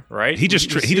there, right? He just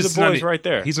the boy's right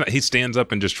there. He stands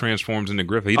up and just transforms into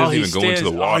Griffith. He doesn't even go into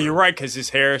the water. Oh, you're right, because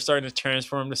his hair is starting to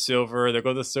transform to silver. There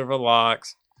go the silver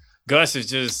locks. Gus is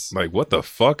just like, what the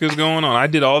fuck is going on? I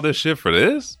did all this shit for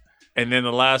this. And then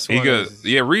the last one, he goes,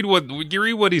 read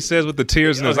what he says with the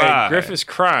tears in his eye. Griffith's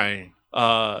crying.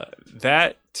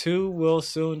 That too will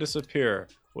soon disappear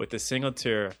with a single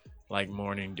tear, like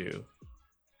morning dew.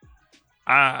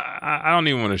 I don't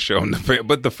even want to show him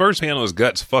but the first panel is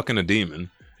Guts fucking a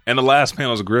demon, and the last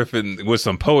panel is Griffin with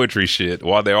some poetry shit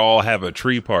while they all have a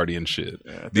tree party and shit.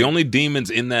 Yeah, the only demons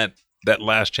in that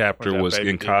last chapter was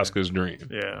in Casca's dream.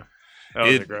 Yeah, that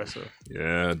was aggressive.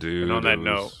 Yeah, dude. And on that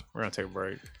note, we're gonna take a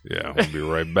break. Yeah, we'll be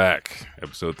right back.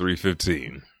 Episode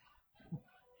 315.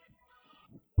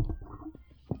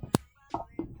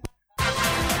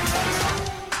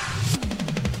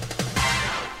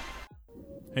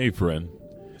 Hey friend,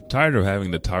 tired of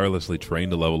having to tirelessly train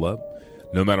to level up?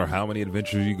 No matter how many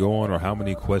adventures you go on or how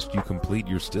many quests you complete,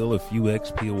 you're still a few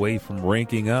XP away from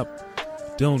ranking up.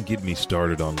 Don't get me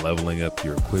started on leveling up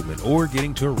your equipment or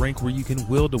getting to a rank where you can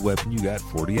wield a weapon you got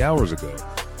 40 hours ago.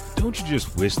 Don't you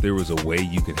just wish there was a way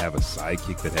you could have a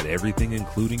sidekick that had everything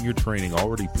including your training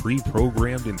already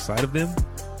pre-programmed inside of them?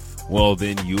 Well,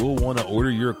 then you'll want to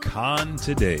order your con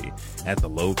today. At the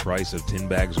low price of 10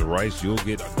 bags of rice, you'll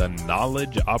get the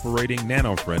knowledge operating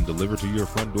Nano Friend delivered to your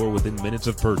front door within minutes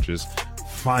of purchase.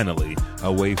 Finally,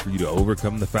 a way for you to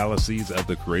overcome the fallacies of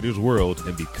the creator's world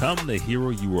and become the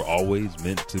hero you were always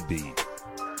meant to be.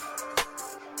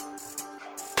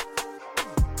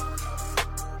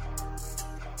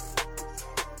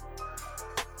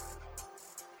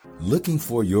 Looking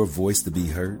for your voice to be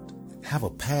heard? Have a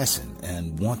passion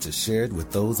and want to share it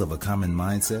with those of a common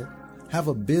mindset? Have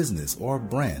a business or a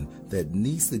brand that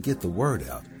needs to get the word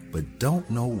out but don't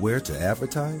know where to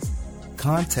advertise?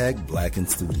 Contact Blacken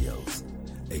Studios,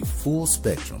 a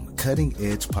full-spectrum,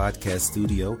 cutting-edge podcast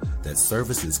studio that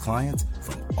services clients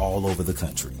from all over the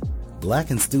country.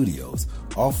 Blacken Studios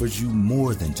offers you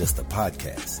more than just a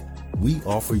podcast. We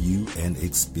offer you an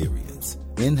experience.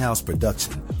 In-house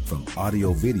production from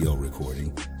audio-video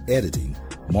recording, editing,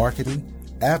 marketing,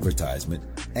 advertisement,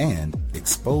 and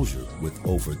exposure with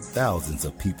over thousands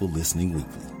of people listening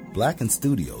weekly. Blacken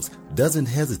Studios doesn't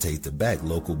hesitate to back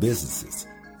local businesses.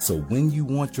 So when you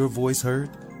want your voice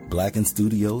heard, Blacken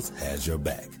Studios has your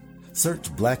back.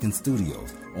 Search Blacken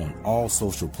Studios on all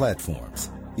social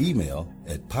platforms. Email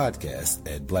at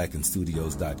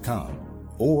podcast@blackenstudios.com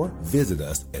or visit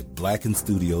us at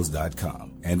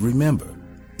blackenstudios.com. And remember,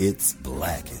 it's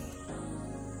Blacken.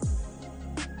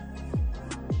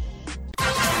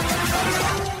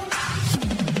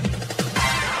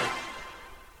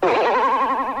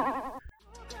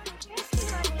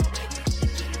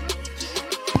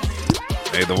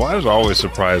 Hey, the wives are always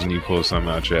surprised when you pull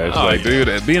something out your ass.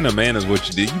 Dude, being a man is what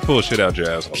you do. You pull shit out your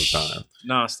ass all the time.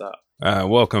 Nonstop.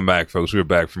 Welcome back, folks. We're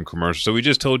back from commercial. So we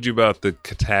just told you about the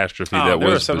catastrophe that was.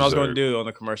 There was something I was going to do on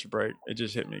the commercial break. It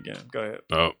just hit me again. Go ahead.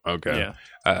 Oh, okay. Yeah.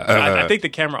 I think the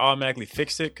camera automatically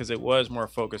fixed it because it was more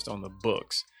focused on the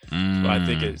books. But I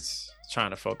think it's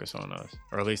trying to focus on us,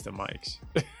 or at least the mics.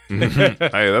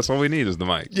 Hey, that's all we need is the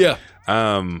mic. Yeah.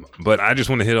 But I just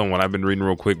want to hit on what I've been reading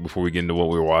real quick before we get into what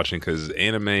we were watching, because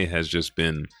anime has just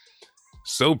been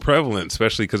so prevalent,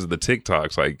 especially because of the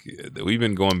TikToks. Like, we've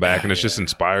been going back and it's just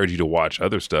inspired you to watch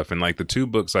other stuff. And like the two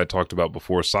books I talked about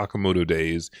before, Sakamoto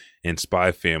Days and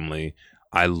Spy Family,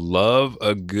 I love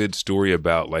a good story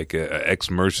about like a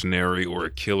ex-mercenary or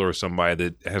a killer or somebody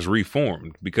that has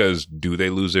reformed, because do they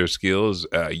lose their skills?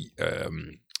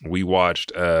 We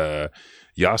watched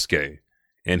Yasuke,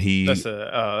 and he that's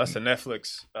a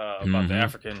Netflix about the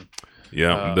African.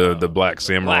 Yeah, the black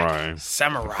samurai. Black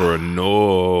samurai. For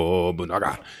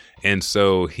Nobunaga. And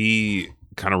so he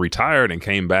kind of retired and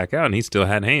came back out, and he still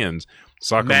had hands.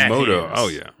 Sakamoto, hands. oh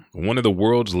yeah, one of the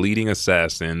world's leading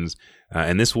assassins.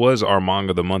 And this was our manga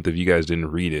of the month if you guys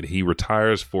didn't read it. He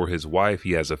retires for his wife.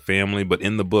 He has a family. But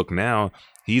in the book now,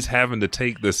 he's having to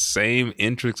take the same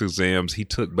entrance exams he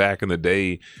took back in the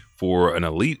day for an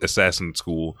elite assassin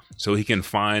school so he can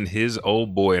find his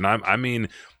old boy. And I mean,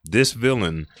 this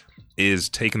villain is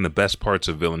taking the best parts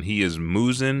of villain. He is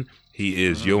Muzan. He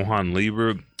is Johann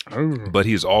Lieber. But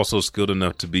he's also skilled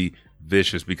enough to be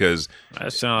vicious because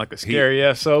that sounds like a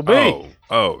scary SOB.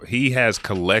 He has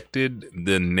collected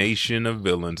the nation of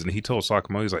villains, and he told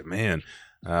Sakamoto, he's like, man,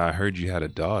 I heard you had a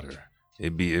daughter.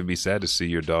 It'd be sad to see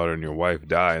your daughter and your wife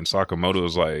die. And Sakamoto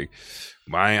was like,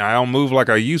 I don't move like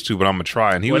I used to, but I'm gonna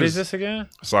try. And what is this again?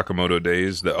 Sakamoto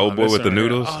Days, the old boy with the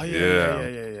noodles. Oh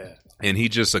yeah. And he's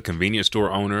just a convenience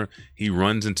store owner. He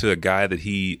runs into a guy that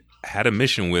he had a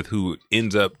mission with who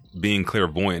ends up being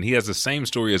clairvoyant. He has the same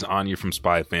story as Anya from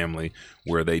Spy Family,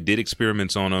 where they did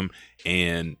experiments on him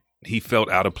and he felt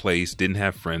out of place, didn't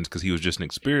have friends because he was just an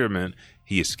experiment.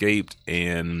 He escaped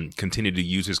and continued to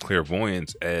use his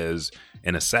clairvoyance as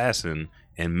an assassin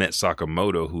and met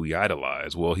Sakamoto, who he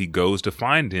idolized. Well, he goes to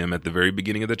find him at the very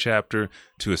beginning of the chapter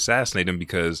to assassinate him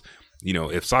because, you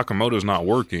know, if Sakamoto's not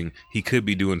working, he could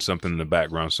be doing something in the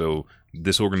background. So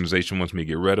this organization wants me to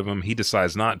get rid of him. He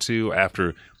decides not to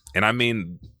after, and I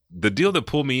mean, the deal that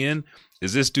pulled me in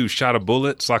is this dude shot a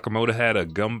bullet. Sakamoto had a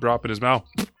gumdrop in his mouth,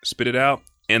 spit it out,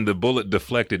 and the bullet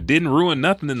deflected. Didn't ruin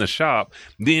nothing in the shop.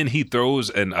 Then he throws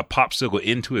a popsicle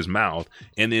into his mouth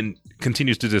and then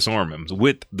continues to disarm him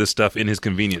with the stuff in his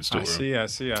convenience store. I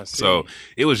see. So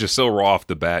it was just so raw off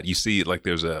the bat. You see, like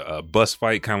there's a bus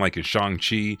fight, kind of like in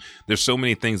Shang-Chi. There's so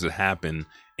many things that happen.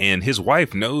 And his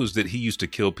wife knows that he used to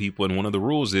kill people. And one of the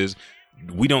rules is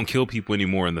we don't kill people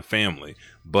anymore in the family.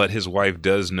 But his wife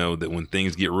does know that when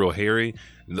things get real hairy,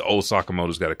 the old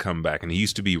Sakamoto's got to come back. And he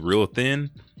used to be real thin.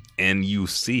 And you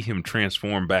see him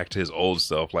transform back to his old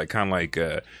self. Like kind of like,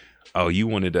 you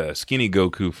wanted a skinny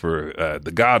Goku for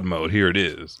the God mode. Here it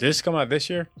is. Did this come out this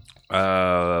year?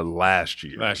 Last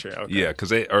year. Okay. Yeah,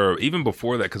 because or even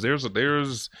before that, because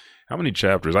there's how many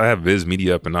chapters? I have Viz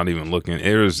Media up and not even looking.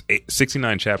 There's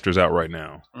 69 chapters out right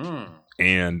now.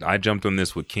 And I jumped on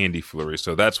this with Candy Flurry.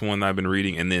 So that's one I've been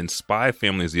reading. And then Spy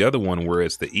Family is the other one where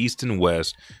it's the East and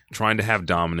West trying to have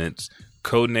dominance.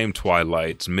 Codename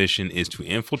Twilight's mission is to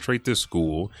infiltrate the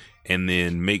school and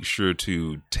then make sure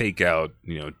to take out,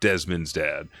 Desmond's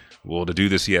dad. Well, to do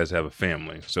this, he has to have a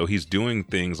family. So he's doing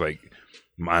things like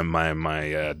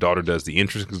my daughter does the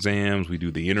entrance exams. We do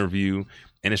the interview.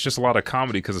 And it's just a lot of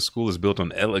comedy because the school is built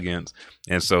on elegance.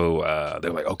 And so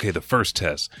they're like, okay, the first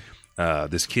test.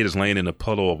 This kid is laying in a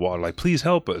puddle of water. Like, please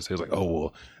help us. He's like, oh,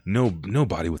 well,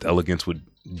 nobody with elegance would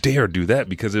dare do that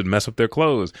because it'd mess up their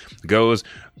clothes. Goes,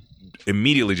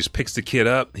 immediately just picks the kid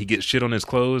up. He gets shit on his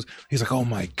clothes. He's like, oh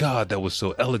my God, that was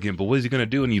so elegant. But what is he going to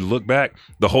do? And you look back,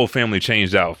 the whole family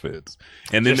changed outfits.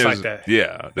 And then just like that.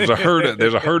 There's a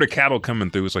herd of cattle coming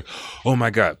through. It's like, oh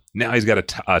my God. Now he's got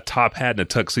a top hat and a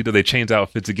tuxedo. They change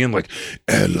outfits again, like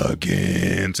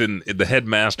elegance. And the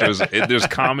headmasters, there's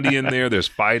comedy in there. There's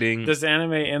fighting. Does the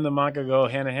anime and the manga go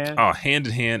hand in hand? Oh, hand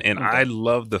in hand. And I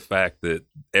love the fact that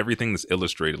everything that's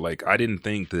illustrated. Like, I didn't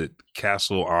think that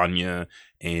Castle Anya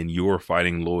and You're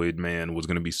Fighting Lloyd, man, was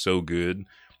going to be so good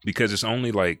because it's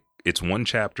only it's one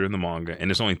chapter in the manga and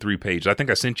it's only 3 pages. I think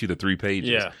I sent you the 3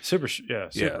 pages. Yeah,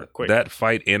 super quick. That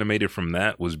fight animated from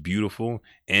that was beautiful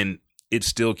and it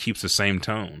still keeps the same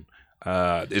tone.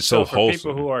 It's so for wholesome.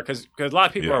 People who are, because a lot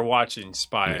of people are watching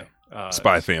Spy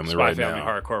Family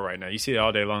hardcore right now. You see it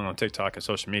all day long on TikTok and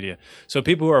social media. So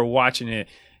people who are watching it,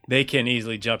 they can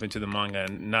easily jump into the manga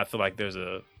and not feel like there's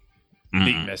a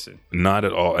beat missing. Not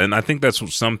at all. And I think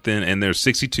that's something, and there's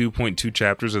 62.2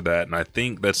 chapters of that, and I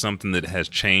think that's something that has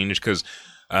changed because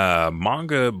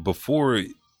manga before,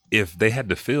 if they had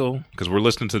to fill, because we're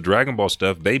listening to Dragon Ball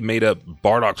stuff, they made up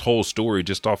Bardock's whole story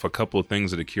just off a couple of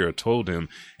things that Akira told him,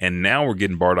 and now we're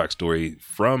getting Bardock's story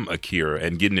from Akira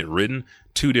and getting it written.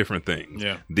 2 different things.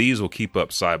 Yeah. These will keep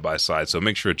up side by side, so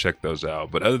make sure to check those out.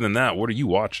 But other than that, what are you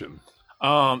watching?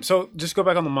 So just go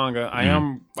back on the manga.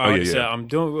 I'm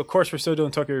doing, of course, we're still doing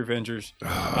Tokyo Revengers.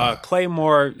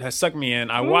 Claymore has sucked me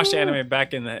in. I watched the anime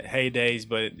back in the heydays,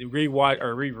 but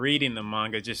rereading the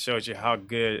manga just shows you how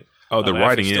good. Oh, the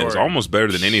writing is almost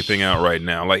better than anything out right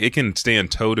now. Like, it can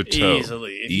stand toe to toe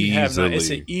easily. It's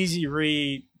an easy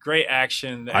read, great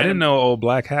action. I didn't know old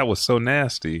Black Hat was so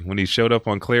nasty when he showed up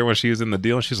on Claire when she was in the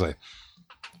deal. And she's like,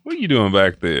 "What are you doing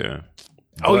back there?"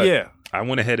 But yeah. I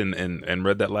went ahead and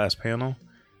read that last panel.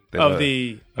 Of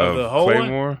the whole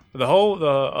Claymore. one?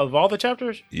 Of all the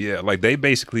chapters? Yeah, like they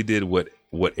basically did what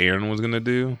Aaron was gonna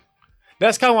do.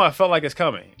 That's kind of why I felt like it's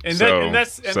coming, and I'm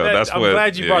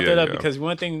glad you brought that up because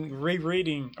one thing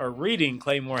reading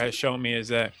Claymore has shown me is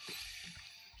that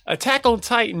Attack on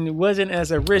Titan wasn't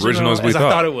as original as I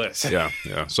thought it was. Yeah.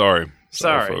 Sorry,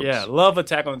 folks. Yeah, love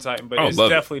Attack on Titan, but it's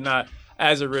definitely not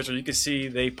as original. You can see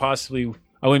they possibly.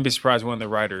 I wouldn't be surprised one of the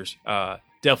writers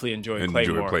definitely enjoyed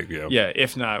Claymore. Yeah,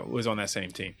 if not, was on that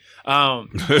same team.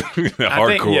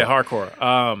 Hardcore.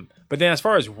 Hardcore. But then as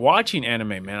far as watching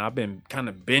anime, man, I've been kind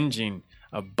of binging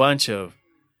a bunch of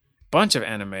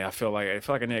anime. I feel like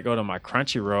I need to go to my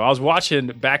Crunchyroll. I was watching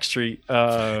Backstreet.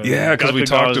 Because we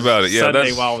talked about it. Yeah,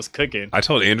 Sunday while I was cooking. I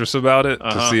told Andrus about it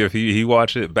to see if he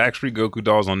watched it. Backstreet Goku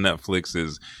Dolls on Netflix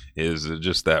is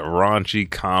just that raunchy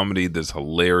comedy that's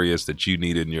hilarious that you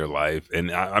need in your life.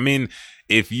 And I mean,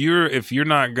 if you're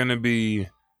not gonna be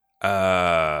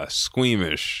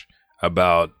squeamish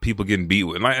about people getting beat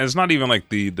with, like, it's not even like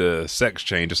the sex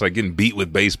change, it's like getting beat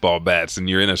with baseball bats and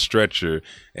you're in a stretcher,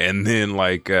 and then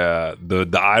like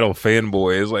the idol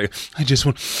fanboy is like, I just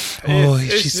want,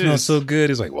 she smells so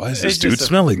good. It's like, why is this dude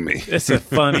smelling me? It's a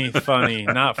funny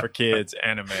not for kids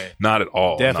anime. Not at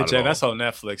all. Definitely check. That's on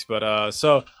Netflix. But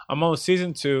so I'm on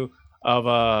season 2 of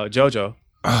JoJo.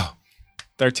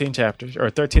 13 chapters or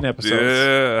 13 episodes.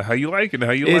 Yeah, how you like it?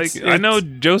 I know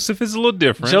Joseph is a little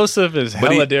different. Joseph is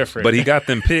hella different, but he got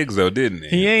them pigs though, didn't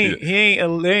he?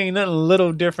 There ain't nothing a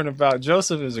little different about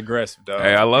Joseph. Is aggressive, dog.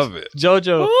 Hey, I love it.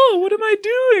 JoJo. Oh, what am I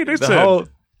doing?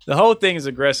 The whole thing is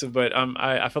aggressive, but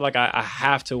I feel like I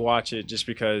have to watch it just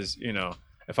because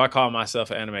if I call myself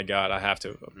an anime god, I have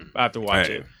to watch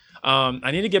it.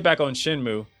 I need to get back on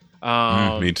Shenmue.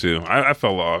 Me too. I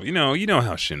fell off. You know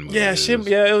how Shenmue is. Shenmue.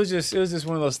 Yeah, it was just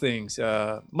one of those things.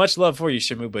 Much love for you,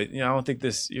 Shenmue, but I don't think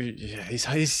this. He's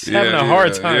having a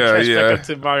hard time catching back up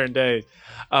to modern day.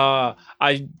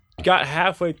 I got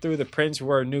halfway through the Prince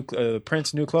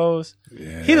Prince New Clothes.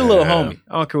 Yeah. He's a little homie.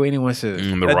 I don't care what anyone says.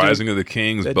 The Rising of the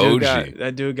Kings, Boji.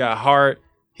 That dude got heart.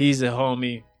 He's a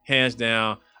homie, hands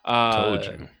down. Told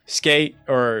you.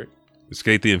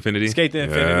 Skate the Infinity.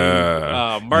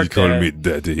 Mark you calling me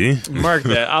daddy? Mark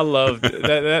that. I love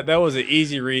that. That was an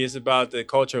easy read. It's about the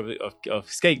culture of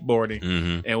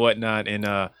skateboarding and whatnot.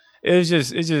 And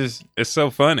it's so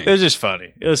funny. It was just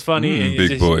funny. It was funny.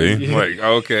 Big boy. Like,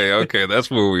 okay, that's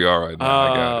where we are right now.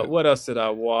 I got it. What else did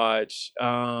I watch?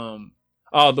 The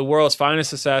World's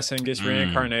Finest Assassin gets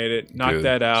reincarnated. Knocked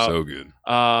that out. So good.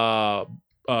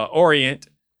 Orient.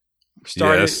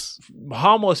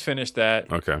 Almost finished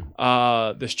that. Okay.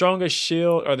 The Strongest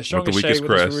Shield or the Strongest Shade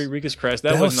with the weakest crest.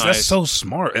 That was nice. That's so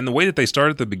smart. And the way that they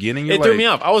started at the beginning, it threw me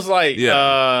off. I was like,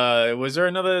 was there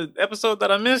another episode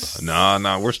that I missed?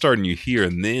 Nah, we're starting you here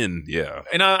and then, yeah.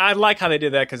 And I like how they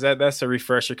did that because that's a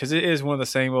refresher because it is one of the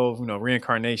same old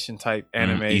reincarnation type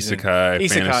animes. Isekai,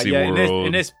 fantasy world.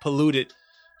 And it's polluted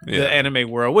the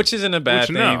anime world, which isn't a bad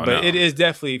thing, but it is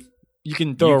definitely. You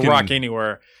can throw a rock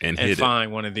anywhere and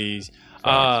find one of these.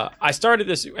 I started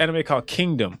this anime called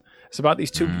Kingdom. It's about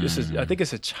these two. I think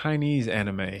it's a Chinese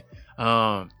anime.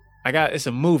 It's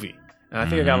a movie, and I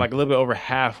think I got like a little bit over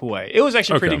halfway. It was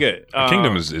actually pretty good.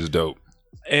 Kingdom is dope.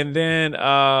 And then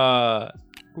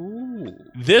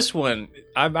this one,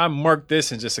 I marked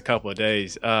this in just a couple of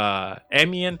days.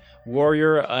 Amian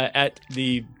Warrior at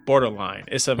the Borderline.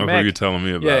 It's a mech. You're telling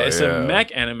me about. Yeah, it's a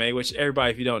mech anime, which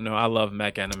everybody, if you don't know, I love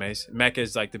mech animes. Mech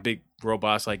is like the big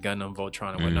robots like Gundam,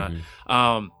 Voltron, and whatnot.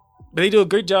 But they do a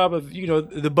great job of,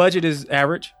 the budget is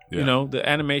average. Yeah. The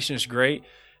animation is great.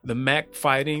 The mech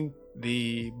fighting,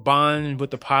 the bond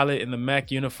with the pilot in the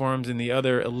mech uniforms and the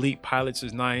other elite pilots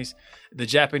is nice. The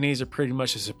Japanese are pretty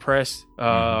much a suppressed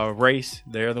race.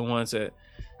 They're the ones that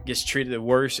gets treated the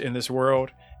worst in this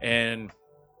world. And,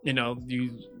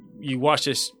 you watch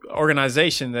this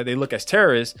organization that they look as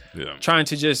terrorists trying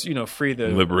to just,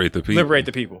 liberate the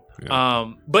people.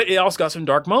 Yeah. But it also got some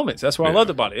dark moments. That's what I loved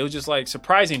about it. It was just like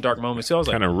surprising dark moments. So I was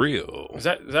like, kind of real. Is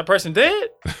that person dead?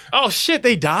 Oh shit,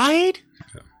 they died?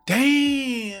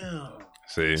 Damn.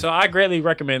 See? So I greatly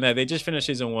recommend that. They just finished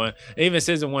season 1. Even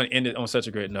season 1 ended on such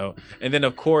a great note. And then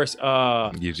of course, me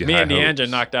and Deandra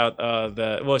knocked out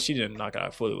she didn't knock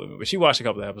out fully with me, but she watched a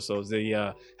couple of episodes.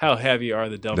 The how heavy are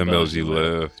the dumbbells you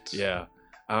lift? Yeah.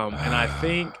 And I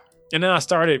think, and then I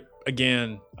started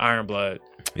again Iron Blood.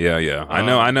 Yeah.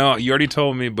 I know. You already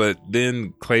told me, but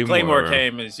then Claymore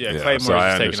came. Claymore is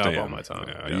taking up all my time.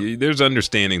 Yeah. There's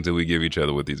understanding that we give each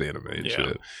other with these anime and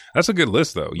shit. That's a good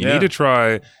list, though. You need to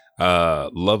try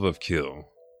Love of Kill.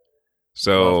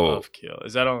 So Love of Kill.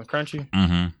 Is that on Crunchy?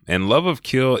 Mm-hmm. And Love of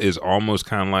Kill is almost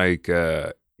kind of like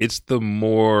it's the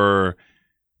more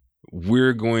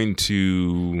we're going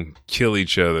to kill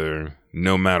each other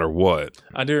no matter what.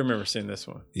 I do remember seeing this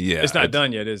one. Yeah, it's not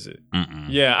done yet, is it? Mm-mm.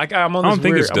 Yeah, I'm on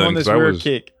this weird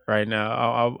kick right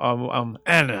now.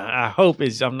 I hope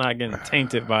I'm not getting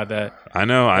tainted by that. I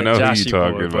know who you're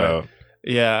talking about.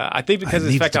 Yeah, I think because of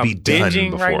the fact I'm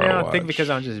binging right now. I think because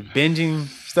I'm just binging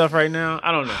stuff right now.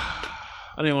 I don't know.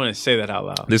 I didn't want to say that out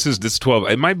loud. This 12.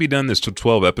 It might be done. This to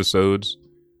 12 episodes.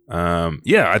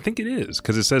 Yeah, I think it is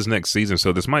because it says next season.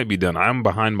 So this might be done. I'm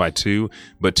behind by 2,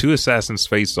 but 2 assassins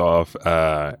face off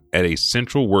at a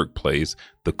central workplace.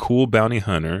 The cool bounty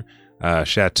hunter,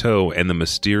 Chateau, and the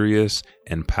mysterious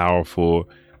and powerful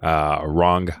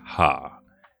Rong Ha.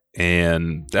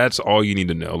 And that's all you need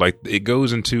to know. Like, it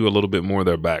goes into a little bit more of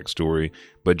their backstory,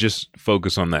 but just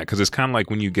focus on that because it's kind of like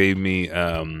when you gave me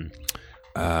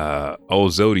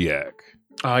Zodiac.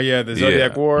 Oh, yeah, the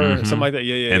Zodiac War, something like that.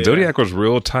 Yeah. And Zodiac was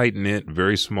real tight-knit,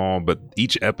 very small, but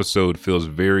each episode feels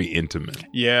very intimate.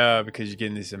 Yeah, because you're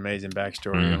getting this amazing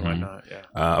backstory and whatnot. Yeah.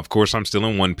 Of course, I'm still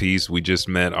in One Piece. We just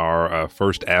met our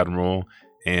first admiral,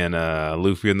 and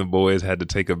Luffy and the boys had to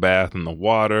take a bath in the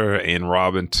water, and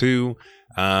Robin, too.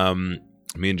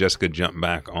 Me and Jessica jumped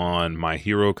back on My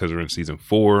Hero because we're in season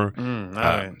 4.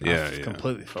 I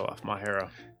completely fell off My Hero.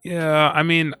 Yeah, I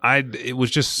mean, it was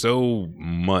just so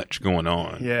much going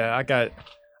on. Yeah,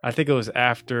 I think it was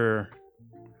after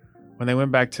when they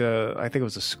went back to, I think it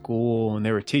was a school and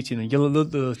they were teaching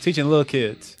little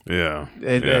kids. Yeah,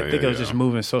 I think it was just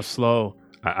moving so slow.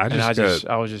 I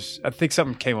think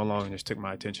something came along and just took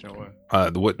my attention away.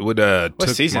 What took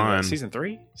season? Mine? Season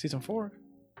 3? Season 4?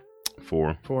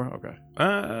 4. 4. Okay.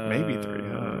 Maybe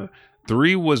 3.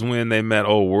 3 was when they met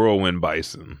old Whirlwind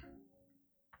Bison.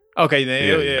 Okay,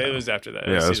 it was after that.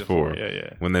 Yeah, that's 4.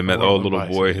 Yeah. When they met old little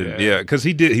Bison, boy, because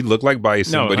he looked like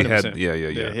Bison, but he had, he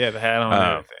had the hat on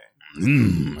and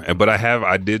everything. But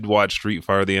I did watch Street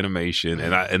Fighter the animation,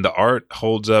 and the art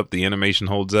holds up, the animation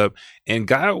holds up, and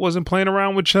Guile wasn't playing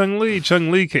around with Chun-Li.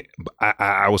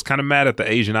 I was kind of mad at the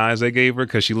Asian eyes they gave her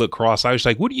because she looked cross-eyed. She's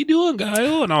like, "What are you doing,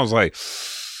 Guile?" And I was like,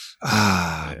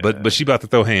 but she about to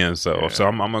throw hands, so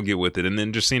I'm gonna get with it. And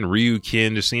then just seeing Ryu,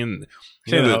 Ken, just seeing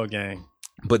the whole gang.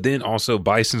 But then also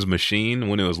Bison's machine,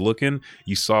 when it was looking,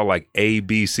 you saw like A,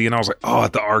 B, C, and I was like, oh,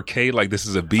 at the arcade, like this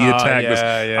is a B attack.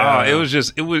 It was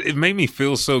just, it made me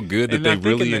feel so good that they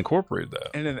really incorporated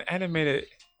that. And then the animated,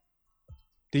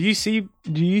 do you see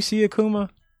Akuma?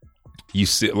 You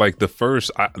see, like the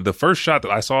first shot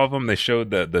that I saw of him, they showed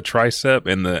the tricep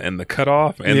and the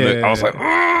cutoff, and I was like,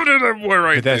 oh, there's that boy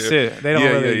right there. That's it. They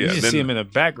don't you just see him in the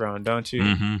background, don't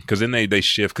you? Because then they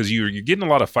shift because you're getting a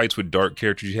lot of fights with dark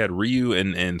characters. You had Ryu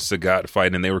and Sagat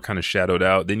fighting, and they were kind of shadowed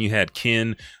out. Then you had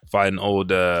Ken fighting old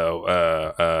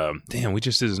damn, we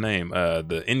just did his name,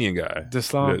 the Indian guy,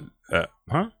 Daslam.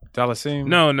 Dalasim?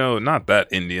 No, not that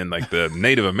Indian, like the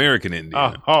Native American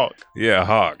Indian. Hawk. Yeah,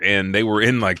 Hawk. And they were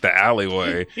in like the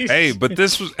alleyway. But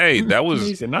that was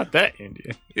he said, not that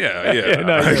Indian.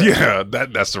 Yeah.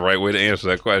 That's the right way to answer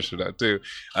that question too.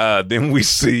 Then we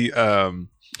see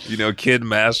Kid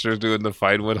Masters doing the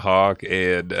fight with Hawk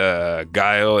and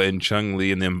Guile and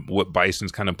Chun-Li, and then what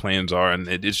Bison's kind of plans are, and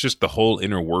it's just the whole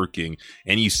inner working.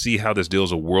 And you see how this deal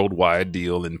is a worldwide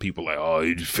deal, and people are like, oh,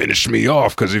 you finished me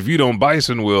off because if you don't,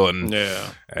 Bison will. And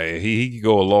he could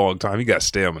go a long time. He got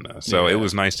stamina, so it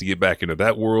was nice to get back into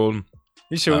that world.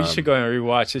 You should go and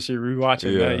rewatch. You should rewatch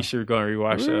it. You should go and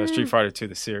rewatch Street Fighter 2,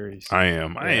 the series. I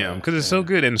am because it's so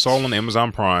good, and it's all on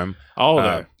Amazon Prime. All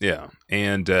of that,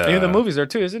 and the movies there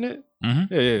too, isn't it?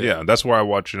 Mm-hmm. Yeah. That's where I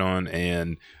watch it on,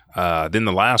 and then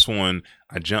the last one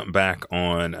I jumped back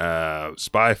on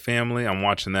Spy Family. I'm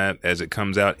watching that as it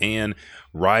comes out, and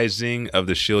Rising of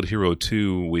the Shield Hero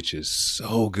 2, which is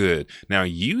so good. Now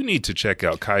you need to check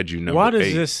out Kaiju number 8. Why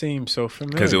does this seem so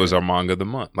familiar? Because it was our manga of the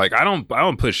month. Like I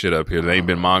don't put shit up here that ain't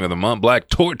been manga of the month. Black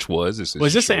Torch was.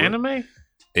 Was this an anime?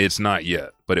 It's not yet,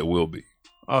 but it will be.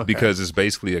 Okay. Because it's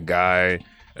basically a guy.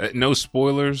 No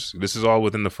spoilers. This is all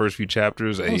within the first few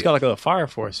chapters. It's got like a Fire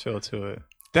Force feel to it.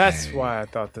 That's why I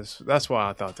thought this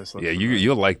looked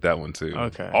you'll like that one too.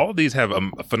 Okay. All of these have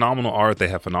phenomenal art. They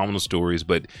have phenomenal stories,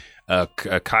 but a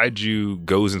kaiju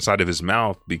goes inside of his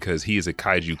mouth because he is a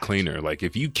kaiju cleaner. Like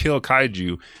if you kill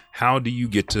kaiju, how do you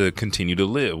get to continue to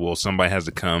live? Well, somebody has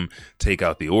to come take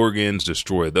out the organs,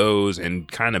 destroy those,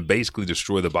 and kind of basically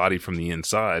destroy the body from the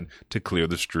inside to clear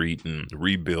the street and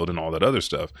rebuild and all that other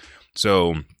stuff.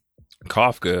 So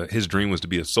Kafka, his dream was to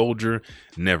be a soldier.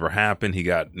 Never happened. He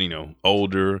got,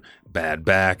 older, bad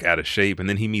back, out of shape. And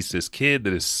then he meets this kid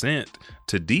that is sent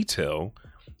to detail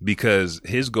because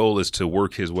his goal is to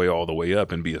work his way all the way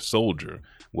up and be a soldier.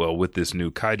 Well, with this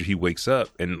new kaiju, he wakes up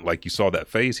and like you saw that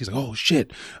face, he's like, oh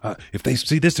shit, if they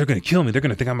see this, they're going to kill me. They're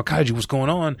going to think I'm a kaiju. What's going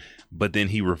on? But then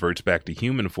he reverts back to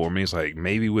human form. He's like,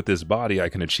 maybe with this body, I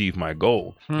can achieve my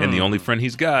goal. And the only friend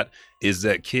he's got is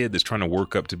that kid that's trying to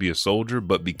work up to be a soldier.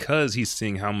 But because he's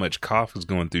seeing how much Koff is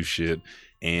going through shit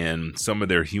and some of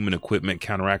their human equipment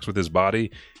counteracts with his body,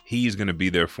 he's going to be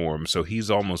there for him. So he's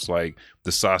almost like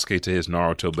the Sasuke to his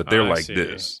Naruto, but they're like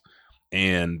this.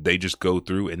 And they just go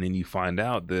through, and then you find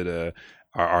out that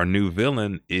our new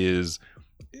villain is,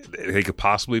 they could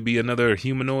possibly be another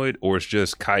humanoid, or it's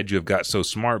just kaiju have got so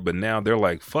smart, but now they're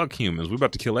like, fuck humans, we're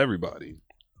about to kill everybody.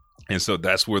 And so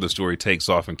that's where the story takes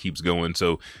off and keeps going.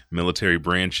 So military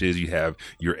branches, you have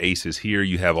your aces here,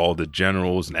 you have all the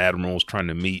generals and admirals trying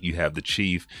to meet, you have the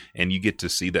chief, and you get to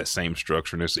see that same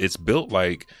structure. And it's built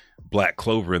like Black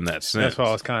Clover in that sense. That's what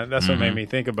I was that's what made me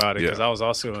think about it, because I was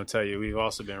also going to tell you, we've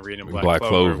also been reading Black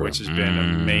Clover, which has been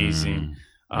amazing.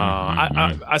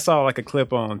 I saw like a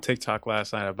clip on TikTok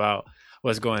last night about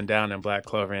what's going down in Black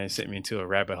Clover, and it sent me into a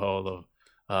rabbit hole of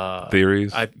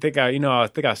theories. I think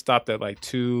I stopped at like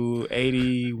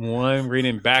 281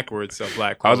 reading backwards of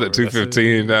Black Clover. I was at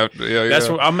 215. That's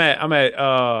where I'm at.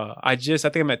 I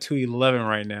think I'm at 211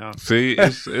 right now. See,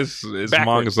 it's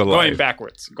manga's alive. Going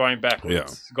backwards.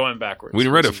 We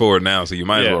read it forward now, so you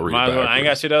might as well read it. I ain't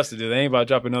got shit else to do. They ain't about to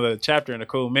drop another chapter in a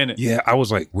cool minute. Yeah, I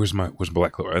was like, where's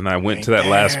Black Clover? And I went to that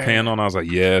last panel, and I was like,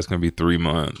 yeah, it's gonna be 3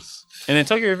 months. And then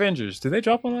Tokyo Revengers, did they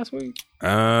drop one last week?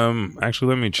 Actually,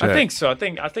 let me check. I think so. I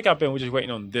think we're just waiting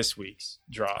on this week's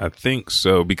drop. I think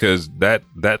so, because that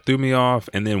threw me off.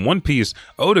 And then One Piece,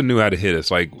 Oda knew how to hit us.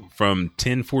 Like from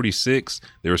 1046,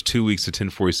 there was 2 weeks to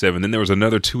 1047. Then there was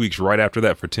another 2 weeks right after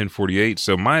that for 1048.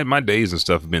 So my days and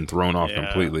stuff have been thrown off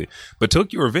completely. But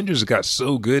Tokyo Revengers got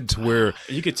so good to where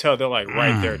you could tell they're like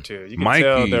right there too. You can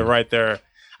tell they're right there.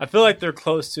 I feel like they're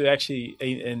close to actually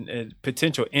a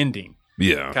potential ending.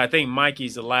 Yeah, I think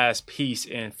Mikey's the last piece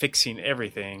in fixing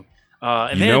everything.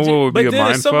 And you know what would be a mind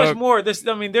there's so fuck? much more. There's a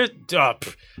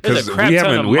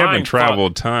crap we haven't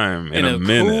traveled time in a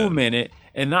minute. Cool minute,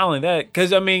 and not only that,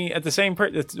 because at the same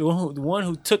the one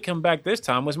who took him back this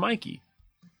time was Mikey,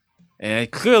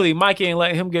 and clearly Mikey ain't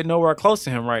letting him get nowhere close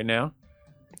to him right now.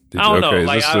 I don't know.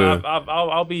 Like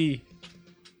I'll be.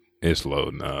 It's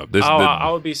loading up.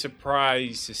 I would be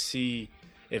surprised to see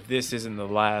if this isn't the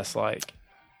last like.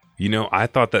 You know, I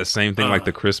thought that same thing, like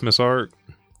the Christmas arc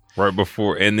right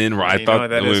before, and then I thought,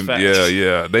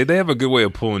 they have a good way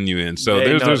of pulling you in. So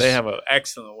they have an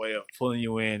excellent way of pulling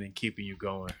you in and keeping you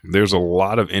going. There's a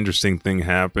lot of interesting thing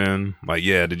happen. Like,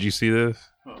 did you see this?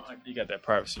 Oh, you got that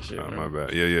privacy shit. Oh, my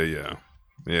bad.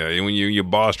 Yeah. When your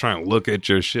boss trying to look at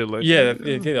your shit, like I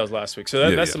think that was last week.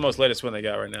 So that's the most latest one they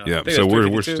got right now. Yeah, so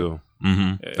we're still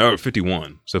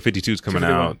 51. So 52 is coming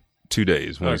out. 2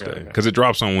 days, Wednesday, because it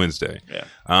drops on Wednesday. Yeah.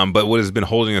 But what has been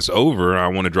holding us over, I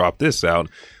want to drop this out.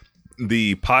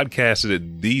 The podcast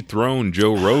that dethroned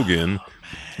Joe Rogan,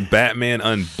 Batman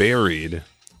Unburied,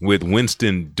 with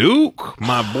Winston Duke,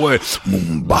 my boy,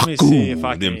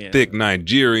 them thick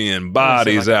Nigerian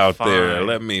bodies out there.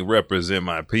 Let me represent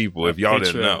my people. If y'all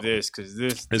didn't know, this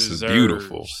is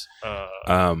beautiful.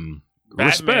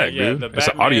 Respect, dude. It's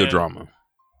an audio drama.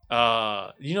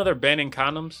 They're banning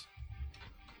condoms.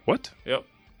 What? Yep.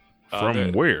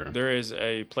 From where? There is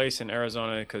a place in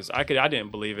Arizona, because I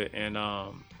didn't believe it, and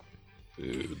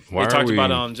dude, they talked about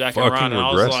it on Jack and Ron, and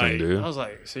I was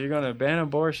like, so you're gonna ban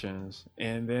abortions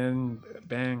and then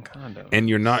ban condoms, and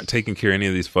you're not taking care of any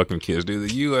of these fucking kids, dude.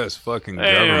 The U.S. fucking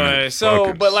anyway, government.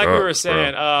 So, but like sucks, we were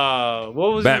saying,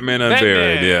 what was Batman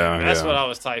Unburied? Yeah, that's what I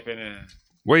was typing in.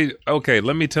 Wait, okay,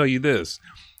 let me tell you this.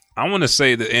 I want to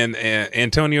say that, and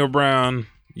Antonio Brown,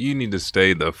 you need to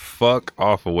stay the fuck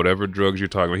off of whatever drugs you're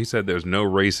talking about. He said there's no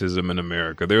racism in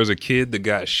America. There was a kid that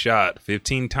got shot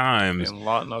 15 times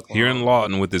here in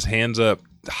Lawton with his hands up,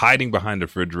 hiding behind a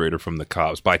refrigerator from the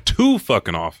cops by 2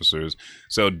 fucking officers.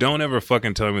 So don't ever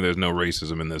fucking tell me there's no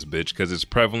racism in this bitch, because it's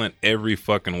prevalent every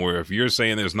fucking where. If you're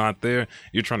saying there's not there,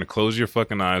 you're trying to close your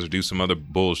fucking eyes or do some other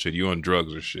bullshit. You on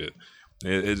drugs or shit.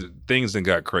 Things that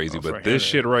got crazy. But this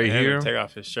shit right here. Take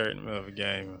off his shirt in the middle of a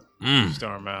game.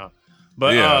 Storm out.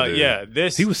 But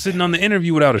this he was sitting on the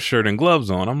interview without a shirt and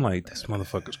gloves on. I'm like, this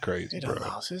motherfucker's crazy, he bro.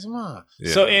 Lost his mom.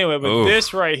 Yeah. So anyway, but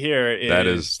this right here is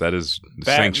that is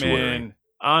Batman sanctuary.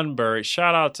 Unburied.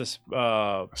 Shout out to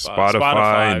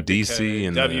Spotify and DC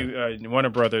and Warner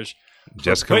Brothers.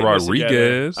 Jessica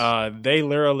Rodriguez. They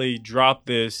literally dropped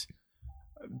this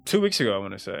 2 weeks ago, I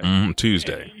want to say.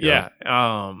 Tuesday. Yeah.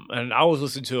 And I was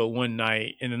listening to it one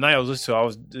night, and the night I was listening to it, I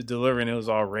was delivering. It was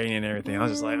all raining and everything. I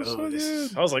was just like,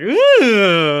 I was like,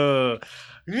 ooh.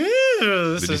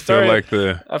 Did you feel like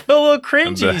I feel a little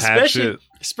cringy,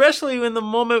 especially in the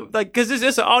moment, like, because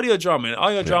it's an audio drama, and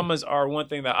audio dramas are one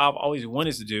thing that I've always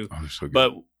wanted to do. So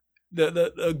but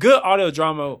the good audio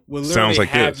drama will literally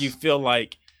have you feel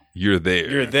like you're there.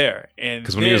 You're there, and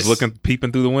because when he was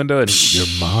peeping through the window, and your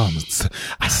mom's,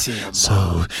 I see her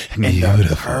so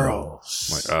beautiful.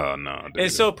 Like, oh no! Dude.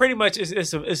 And so pretty much,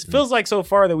 it feels like so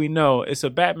far that we know it's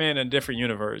a Batman in a different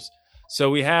universe. So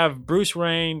we have Bruce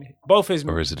Wayne, both his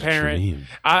or is it parents. A dream?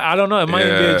 I don't know. It might be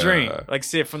a dream. Like I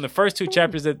said, from the first 2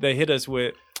 chapters that they hit us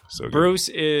with, Bruce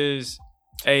is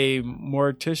a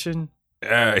mortician.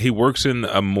 He works in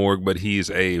a morgue, but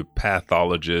he's a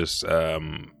pathologist.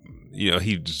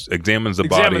 He just examines the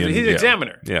body. He's an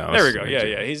examiner. Yeah, there we go.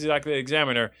 Yeah. He's like the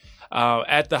examiner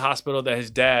at the hospital that his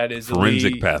dad is forensic the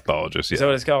lead pathologist. Yeah. Is that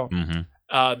what it's called? Mm-hmm.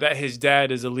 That his dad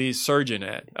is the lead surgeon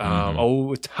at.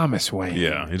 Thomas Wayne.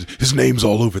 Yeah, his name's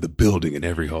all over the building in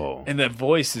every hall. And the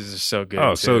voices are so good.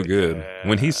 Oh, so good.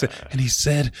 When he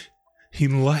said he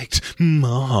liked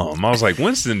Mom. I was like,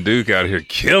 Winston Duke out here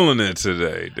killing it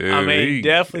today, dude. I mean,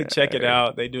 definitely check it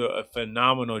out. They do a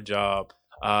phenomenal job.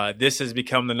 This has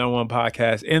become the #1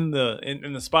 podcast in the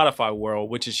Spotify world,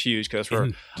 which is huge because for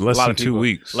less a lot than of people, 2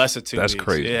 weeks. Less than 2 weeks. That's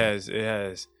crazy. It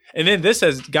has. And then this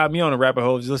has got me on a rabbit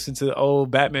hole. Just listen to the old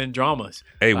Batman dramas.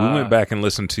 Hey, we went back and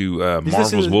listened to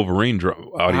Marvel's Wolverine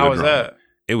audio. How was that?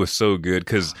 It was so good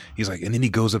because he's like, and then he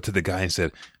goes up to the guy and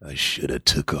said, "I should have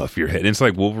took off your head." And it's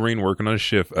like Wolverine working on a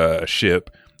ship.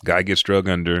 Guy gets drug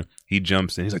under. He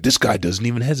jumps in. He's like, "This guy doesn't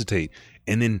even hesitate."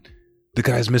 And then the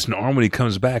guy's missing an arm when he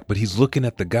comes back, but he's looking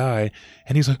at the guy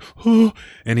and he's like, "Oh,"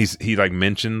 and he like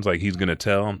mentions like he's gonna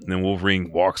tell. And then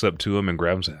Wolverine walks up to him and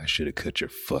grabs him. And says, "I should have cut your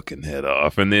fucking head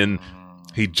off." And then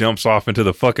he jumps off into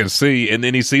the fucking sea, and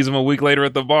then he sees him a week later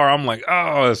at the bar. I'm like,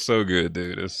 oh, it's so good,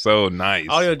 dude. It's so nice.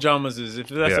 Audio dramas is, if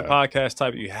that's a podcast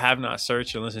type you have not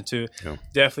searched and listened to,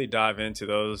 definitely dive into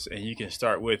those. And you can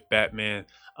start with Batman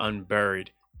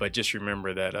Unburied. But just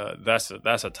remember that that's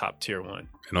a top tier one.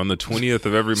 And on the 20th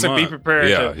of every so month. So be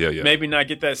prepared to maybe not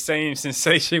get that same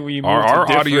sensation when you move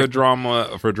Our audio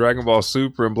drama for Dragon Ball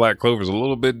Super and Black Clover is a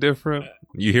little bit different.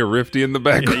 You hear Rifty in the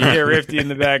background. Yeah, you hear Rifty in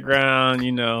the background.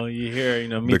 You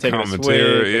hear me taking a swig.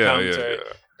 The commentary.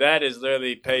 That is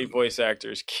literally paid voice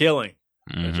actors killing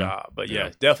the job. But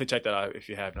definitely check that out if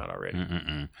you have not already.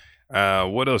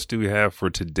 What else do we have for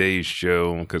today's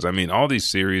show? Because, I mean, all these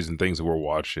series and things that we're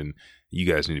watching, you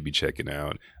guys need to be checking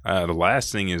out. The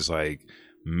last thing is like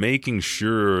making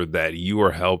sure that you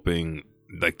are helping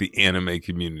like the anime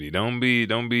community. Don't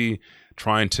be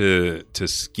trying to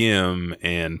skim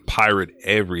and pirate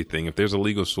everything. If there's a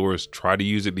legal source, try to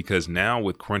use it, because now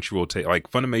with Crunchyroll,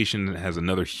 like Funimation has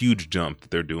another huge jump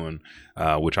that they're doing,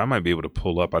 which I might be able to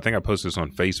pull up. I think I posted this on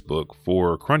Facebook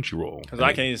for Crunchyroll. Because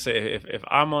I can even say, if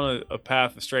I'm on a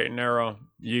path of straight and narrow,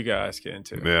 you guys get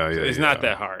too. It's not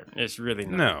that hard. It's really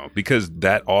not. No, because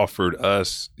that offered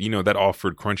us, that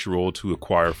offered Crunchyroll to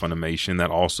acquire Funimation.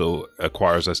 That also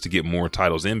acquires us to get more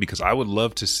titles in, because I would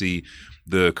love to see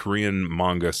the Korean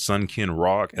manga Sunken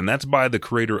Rock, and that's by the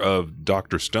creator of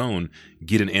Dr. Stone,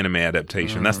 get an anime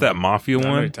adaptation. That's that mafia one.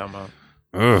 What are you talking about?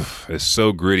 Ugh, it's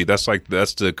so gritty. That's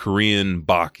the Korean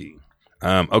Baki.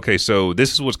 Okay, so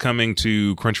this is what's coming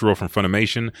to Crunchyroll from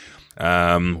Funimation.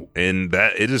 And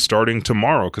that it is starting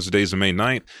tomorrow, because today's May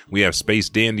 9th. We have Space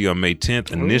Dandy on May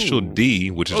 10th. Initial D,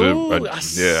 which is I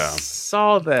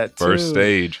saw that too. First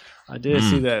stage. I did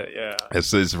see that. Yeah,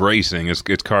 it's racing. It's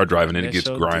car driving, and it gets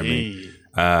grimy.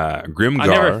 Grimgar. I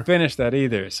never finished that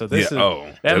either. So this is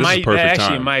that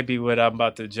might be what I'm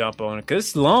about to jump on, because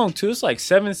it's long too. It's like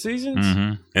 7 seasons.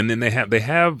 Mm-hmm. And then they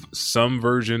have some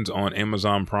versions on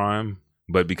Amazon Prime,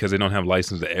 but because they don't have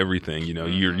license to everything,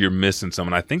 you're missing some.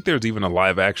 And I think there's even a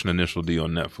live action Initial D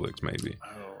on Netflix, maybe.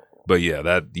 But yeah,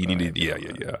 that you need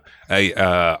to, Hey,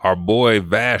 our boy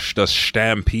Vash the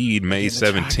Stampede, May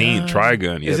 17th,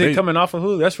 Trigun. Is it coming off of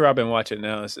Hulu? That's where I've been watching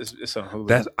now. It's on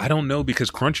Hulu. I don't know, because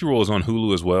Crunchyroll is on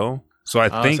Hulu as well. So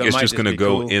I think it's just going to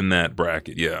go in that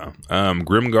bracket. Yeah.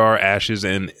 Grimgar, Ashes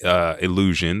and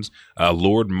Illusions,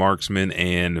 Lord Marksman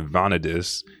and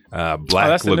Vanadis,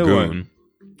 Black Lagoon.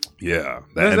 Yeah,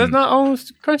 that's not on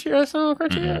Crunchy. That's not on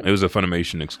Crunchy yet? It was a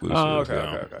Funimation exclusive. Oh,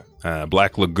 okay.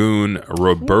 Black Lagoon,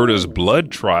 Roberta's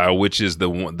Blood Trial, which is the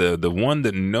one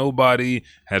that nobody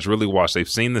has really watched. They've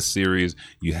seen the series.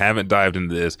 You haven't dived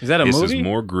into this. Is that a movie? This is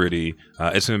more gritty.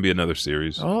 It's going to be another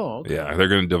series. Oh, okay. Yeah, they're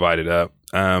going to divide it up.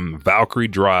 Valkyrie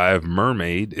Drive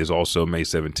Mermaid is also May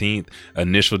 17th.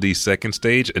 Initial D second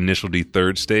stage, Initial D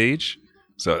third stage.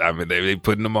 So I mean they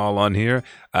putting them all on here.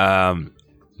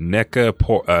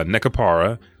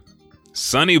 Nekapara,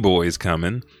 Sunny Boy's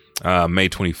coming. May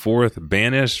 24th,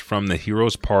 Banished from the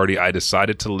Heroes Party. I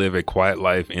decided to live a quiet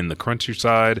life in the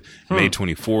countryside. May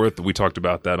 24th. We talked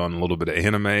about that on a little bit of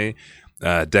anime.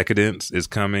 Decadence is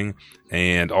coming.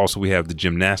 And also we have the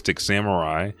Gymnastic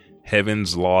Samurai,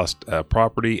 Heaven's Lost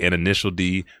Property, and Initial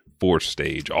D fourth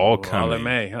stage. All coming. All in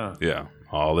May, huh? Yeah,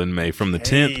 all in May from the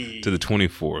 10th to the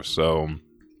 24th. So,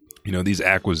 you know, these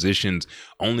acquisitions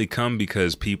only come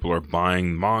because people are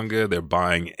buying manga, they're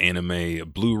buying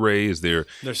anime Blu-rays, they're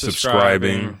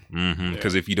subscribing.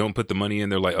 Because if you don't put the money in,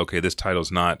 they're like, okay, this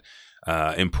title's not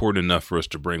important enough for us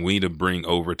to bring. We need to bring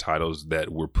over titles that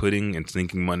we're putting and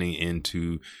sinking money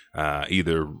into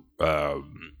either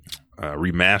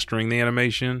remastering the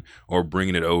animation or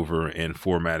bringing it over and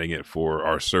formatting it for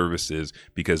our services,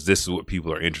 because this is what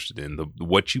people are interested in.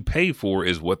 What you pay for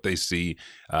is what they see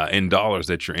in dollars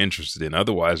that you're interested in.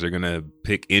 Otherwise, they're going to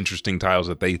pick interesting titles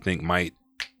that they think might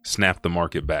snap the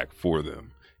market back for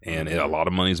them. And a lot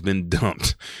of money has been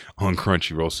dumped on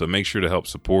Crunchyroll, so make sure to help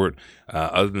support.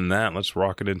 Other than that, let's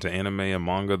rock it into anime and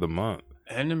manga of the month.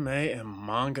 Anime and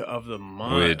manga of the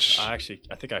month. Which I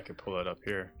think I could pull it up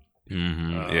here.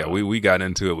 Yeah, we got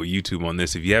into it with YouTube on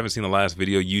this. If you haven't seen the last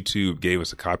video, YouTube gave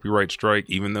us a copyright strike.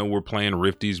 Even though we're playing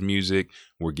Rifty's music,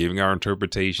 we're giving our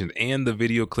interpretations, and the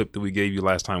video clip that we gave you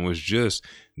last time was just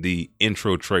the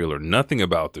intro trailer, nothing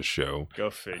about the show. Go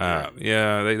figure.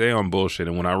 Yeah, they on bullshit.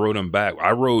 And when I wrote them back,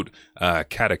 I wrote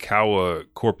Katakawa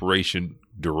Corporation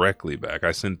directly back.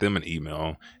 I sent them an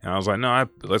email and I was like, no,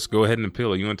 let's go ahead and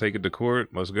appeal it. You want to take it to court?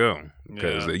 Let's go.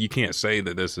 Because you can't say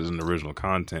that this isn't original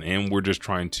content. And we're just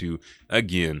trying to,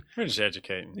 again, we're just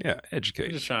educating. Yeah, educate.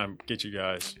 We're just trying to get you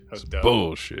guys hooked up.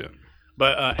 Bullshit.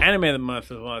 But anime of the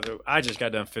month is one that I just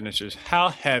got done finishing. How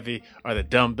heavy are the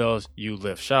dumbbells you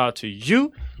lift? Shout out to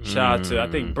you. Shout out to, I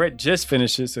think Brett just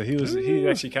finished it, so he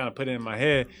actually kind of put it in my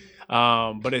head.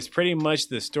 But it's pretty much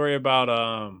the story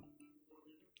about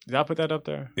did I put that up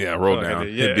there? Yeah, roll down.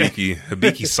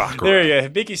 Hibiki Sakura. There you go.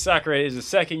 Hibiki Sakura is a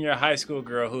second-year high school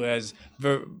girl who has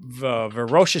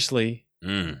ferociously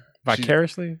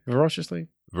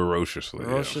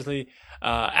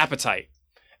appetite.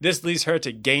 This leads her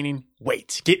to gaining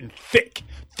weight, getting thick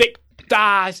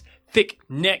thighs, thick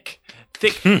neck,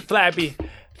 thick flabby,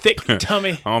 thick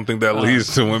tummy. I don't think that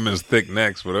leads to women's thick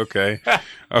necks, but okay.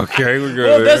 Okay, we're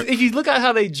good. Well, if you look at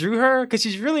how they drew her, because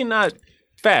she's really not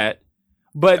fat.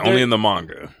 But only in the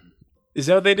manga. Is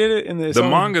that what they did it in the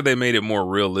manga? They made it more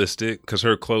realistic because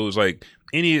her clothes,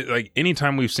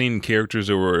 anytime we've seen characters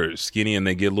that were skinny and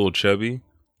they get a little chubby,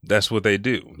 that's what they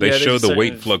do. They show the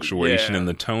weight fluctuation and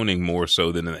the toning more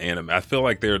so than in the anime. I feel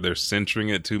like they're censoring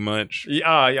it too much.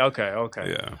 Okay.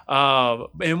 Yeah.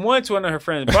 And once one of her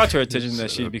friends brought to her attention that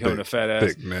she's becoming a fat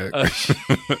ass. Thick neck.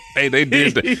 Hey, they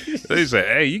did. They said,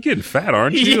 "Hey, you getting fat,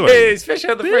 aren't you?" Yeah,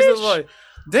 especially at the first was like,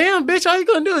 damn, bitch, all you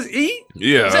gonna do is eat?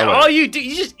 Yeah. Is that all you do?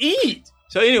 You just eat.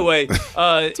 So anyway,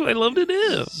 that's what I love to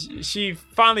do. She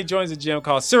finally joins a gym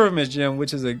called Silverman's Gym,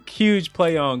 which is a huge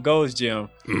play on Go's Gym.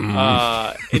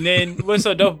 And then what's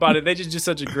so dope about it, they just do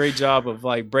such a great job of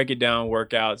breaking down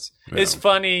workouts. Yeah. It's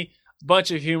funny,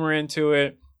 bunch of humor into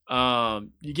it.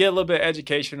 You get a little bit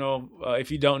educational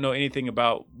if you don't know anything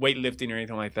about weightlifting or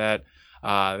anything like that.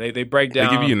 They break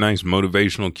down. They give you nice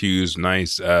motivational cues,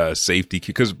 nice safety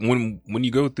cues. Because when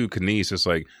you go through Kines, it's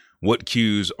like, what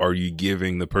cues are you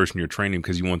giving the person you're training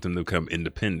because you want them to become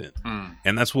independent?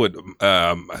 And that's what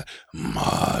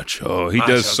Macho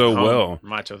does so well.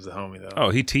 Macho's the homie, though. Oh,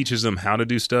 he teaches them how to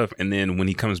do stuff, and then when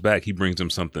he comes back, he brings them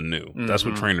something new. That's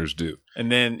what trainers do.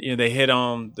 And then they hit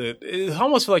on it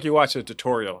almost feel like you're watching a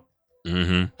tutorial.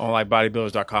 On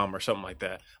bodybuilders.com or something like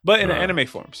that, but in an anime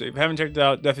form. So if you haven't checked it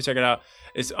out, definitely check it out.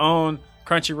 It's on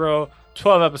Crunchyroll,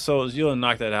 12 episodes. You'll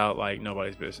knock that out like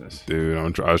nobody's business, dude.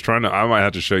 I was trying to. I might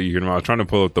have to show you here. I was trying to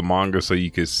pull up the manga so you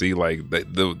could see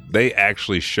they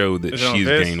actually show that she's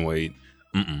gained weight.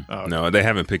 Okay. No, they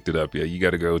haven't picked it up yet. You got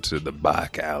to go to the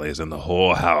back alleys and the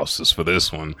whole houses for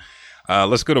this one.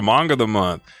 Let's go to manga of the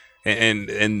month.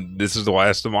 And this is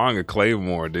why it's the manga,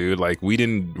 Claymore, dude. We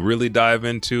didn't really dive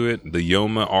into it. The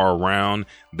Yoma are around.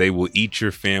 They will eat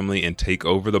your family and take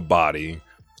over the body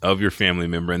of your family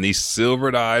member. And these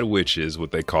silver-eyed witches, what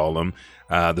they call them,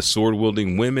 the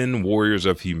sword-wielding women, warriors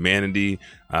of humanity,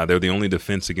 they're the only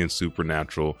defense against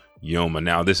supernatural Yoma.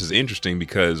 Now, this is interesting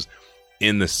because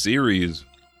in the series,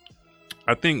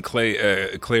 I think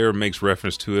Claire makes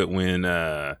reference to it when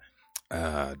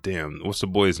damn, what's the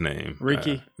boy's name?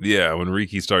 Ricky. Yeah, when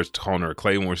Ricky starts calling her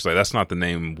Claymore, she's like, "That's not the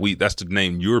name that's the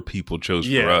name your people chose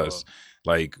for us.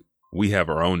 Like, we have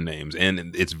our own names,"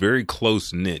 and it's very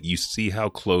close knit. You see how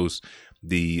close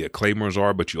the Claymores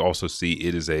are, but you also see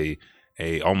it is a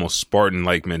almost Spartan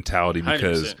like mentality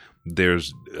because 100%.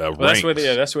 There's ranks.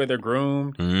 That's where they're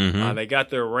groomed. Mm-hmm. They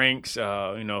got their ranks,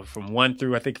 from 1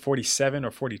 through I think 47 or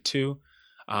 42.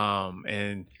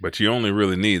 But you only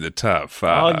really need the top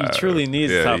 5. All you truly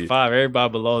need is the top 5.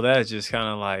 Everybody below that is just kind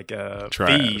of like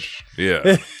trash.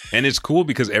 Yeah. And it's cool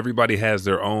because everybody has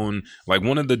their own. Like,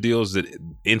 one of the deals that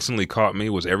instantly caught me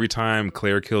was every time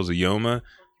Claire kills a Yoma,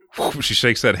 she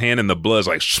shakes that hand and the blood's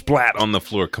like splat on the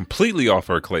floor completely off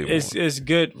her claymore. It's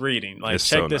good reading. Like, it's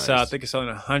check so this nice. out. I think it's only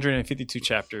 152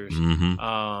 chapters.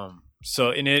 Mm-hmm.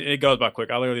 So and it goes by quick.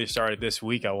 I literally started this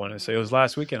week. I want to say it was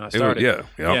last weekend. I started.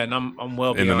 And I'm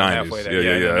well beyond in the 90s. halfway there.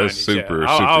 Yeah. It's super.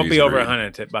 I'll be over read.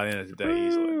 100 by the end of the day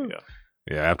easily.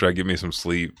 Yeah. After I get me some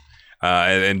sleep,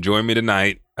 and join me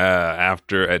tonight.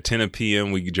 After at 10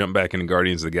 p.m. we jump back into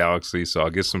Guardians of the Galaxy. So I'll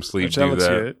get some sleep. Do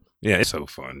that. Yeah, it's so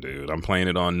fun, dude. I'm playing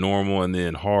it on normal and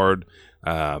then hard.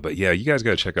 But yeah, you guys got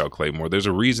to check out Claymore. There's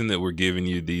a reason that we're giving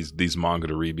you these manga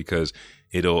to read because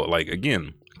it'll, like,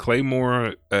 again,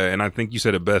 Claymore, and I think you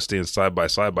said it best in Side by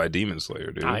Side by Demon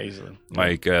Slayer, dude. Easily.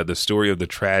 Like, the story of the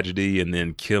tragedy and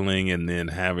then killing and then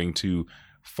having to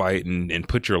fight and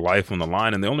put your life on the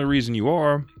line. And the only reason you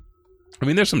are, I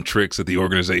mean, there's some tricks that the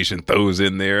organization throws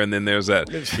in there, and then there's that.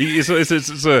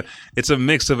 It's a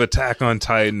mix of Attack on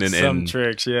Titan and some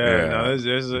tricks. No,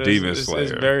 Demon Slayer.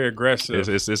 It's very aggressive.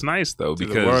 It's nice though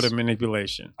because the world of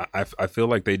manipulation. I feel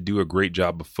like they do a great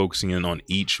job of focusing in on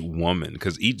each woman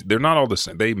because they're not all the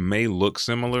same. They may look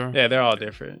similar. Yeah, they're all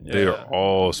different. Yeah. They are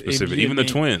all specific, even the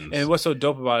twins. And what's so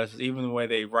dope about it is even the way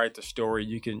they write the story,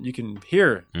 you can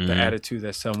hear the attitude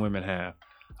that some women have.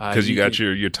 Because you got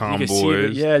your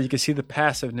tomboys. You can see the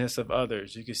passiveness of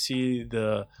others. You can see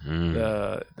the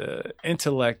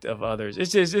intellect of others.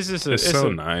 It's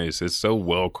so nice. It's so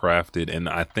well crafted, and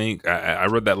I think I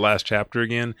read that last chapter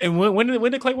again. And when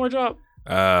did Claymore drop?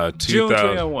 June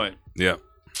 2001. Yep,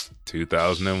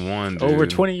 2001. Dude. Over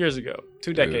 20 years ago,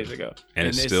 2 decades ago, and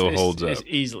it still holds up. It's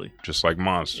easily, just like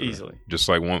Monster. Easily, just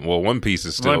like One Piece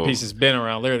is still. One Piece has been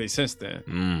around literally since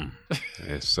then.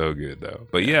 It's so good though.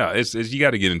 But yeah, it's you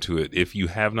got to get into it. If you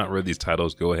have not read these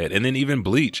titles, go ahead. And then even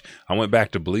Bleach. I went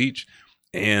back to Bleach,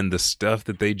 and the stuff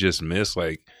that they just missed.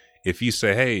 Like, if you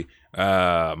say, "Hey,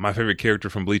 my favorite character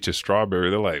from Bleach is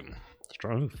Strawberry," they're like,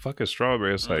 "Who the fuck is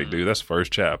Strawberry?" It's like, dude, that's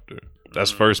first chapter.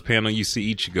 That's first panel you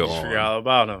see Ichigo on. Forgot all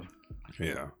about him.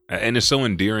 Yeah, and it's so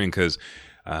endearing because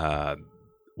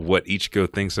what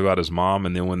Ichigo thinks about his mom,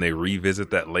 and then when they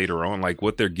revisit that later on, like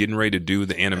what they're getting ready to do,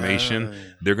 the animation,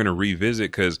 they're going to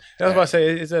revisit because I was about to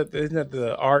say, isn't that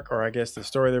the arc, or I guess the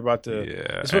story they're about to?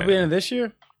 Yeah, it's supposed to be in this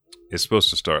year. It's supposed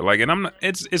to start like, and I'm not.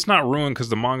 It's not ruined because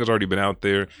the manga's already been out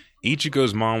there.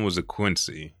 Ichigo's mom was a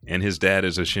Quincy, and his dad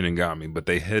is a Shinigami, but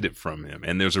they hid it from him,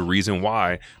 and there's a reason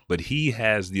why. But he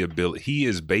has the ability. He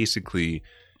is basically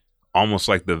almost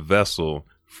like the vessel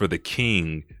for the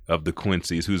king of the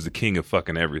Quincy's, who's the king of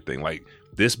fucking everything. Like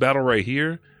this battle right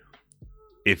here,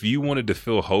 if you wanted to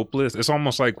feel hopeless, it's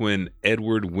almost like when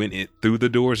Edward went through the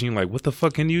doors and you're like, what the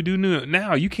fuck can you do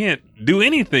now? You can't do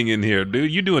anything in here, dude.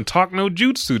 You're doing talk no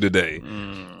jutsu today.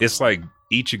 It's like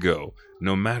Ichigo,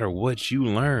 no matter what you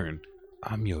learn,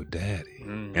 I'm your daddy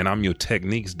and I'm your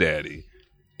techniques daddy.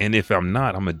 And if I'm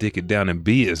not, I'm going to dick it down and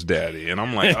be his daddy. And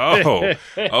I'm like, oh,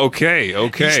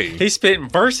 okay. He's spitting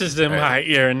verses in my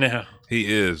ear now.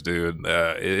 He is, dude.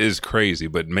 It is crazy,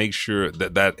 but make sure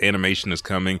that animation is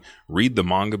coming. Read the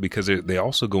manga because they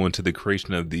also go into the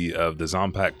creation of the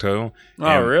Zanpakuto.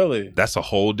 Oh, really? That's a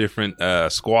whole different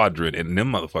squadron, and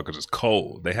them motherfuckers is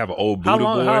cold. They have an old Buddha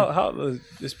boy. How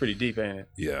it's pretty deep, ain't it?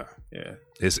 Yeah.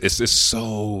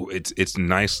 It's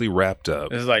nicely wrapped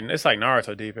up. It's like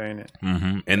Naruto deep, ain't it?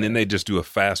 Mm-hmm. And then they just do a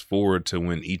fast forward to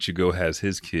when Ichigo has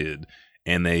his kid.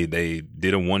 And they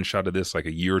did a one shot of this like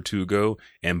a year or two ago,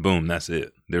 and boom, that's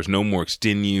it. There's no more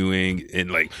extenuating and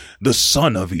like the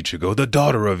son of Ichigo, the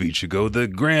daughter of Ichigo, the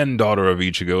granddaughter of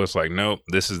Ichigo. It's like, nope,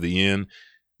 this is the end.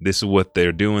 This is what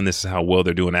they're doing. This is how well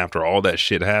they're doing after all that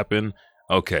shit happened.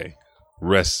 Okay,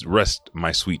 rest,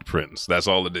 my sweet prince. That's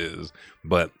all it is.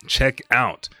 But check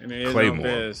out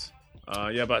Claymore.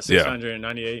 About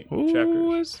 698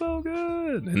 chapters. It's so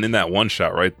good. And then that one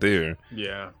shot right there.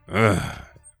 Yeah.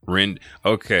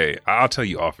 Okay, I'll tell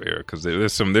you off air because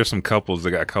there's some couples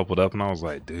that got coupled up, and I was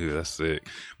like, dude, that's sick.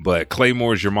 But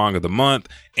Claymore's your manga of the month.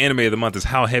 Anime of the month is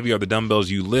How Heavy Are the Dumbbells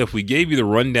You Lift. We gave you the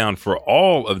rundown for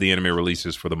all of the anime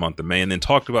releases for the month of May, and then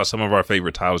talked about some of our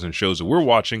favorite titles and shows that we're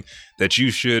watching that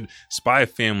you should. Spy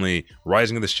Family,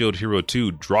 Rising of the Shield Hero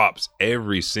 2 drops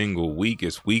every single week.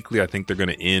 It's weekly. I think they're going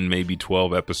to end maybe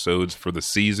 12 episodes for the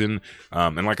season.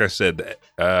 And like I said,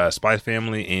 Spy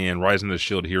Family and Rising of the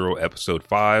Shield Hero episode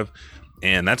 5.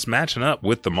 And that's matching up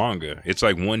with the manga. It's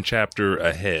like one chapter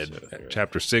ahead.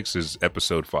 Chapter 6 is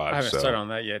episode 5. I haven't started on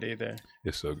that yet either.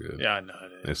 It's so good. Yeah, I know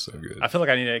it is. It's so good. I feel like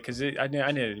I need it because I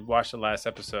need to watch the last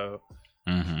episode.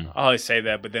 I always say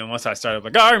that, but then once I started, I'm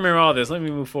like, I remember all this. Let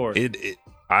me move forward.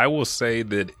 I will say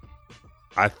that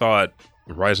I thought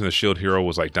Rising of the Shield Hero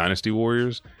was like Dynasty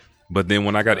Warriors. But then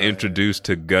when I got introduced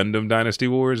to Gundam Dynasty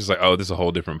Warriors, it's like, oh, this is a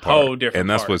whole different part. And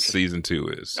that's what season 2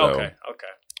 is. So, okay.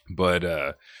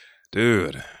 But,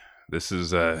 dude, this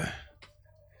has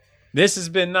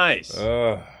been nice.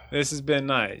 This has been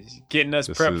nice. Getting us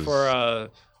prepped for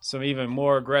some even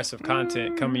more aggressive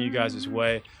content coming you guys'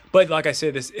 way. But like I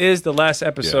said, this is the last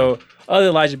episode of the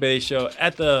Elijah Bailey Show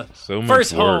at the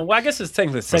first home. Well, I guess it's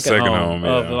technically the second home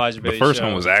of the Elijah Bailey Show. The first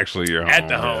home was actually your home. At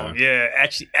the home,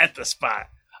 actually at the spot.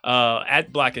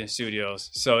 At Blacken Studios.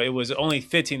 So it was only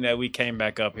fitting that we came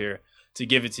back up here to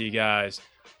give it to you guys.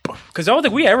 Because I don't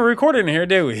think we ever recorded in here,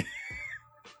 did we?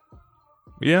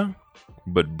 Yeah,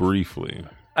 but briefly.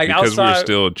 Like because outside, we're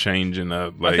still changing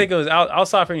up. I think it was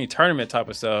outside for any tournament type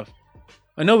of stuff.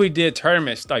 I know we did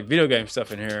tournaments, like video game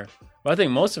stuff in here. But I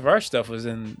think most of our stuff was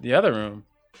in the other room.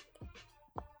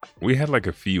 We had like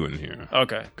a few in here.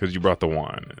 Okay. Because you brought the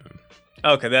wine in.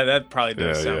 Okay, that probably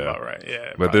does sound about right.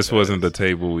 Yeah, but this wasn't the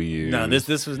table we used. No,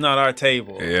 this was not our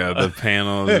table. Yeah, the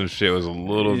panels and shit was a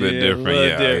little bit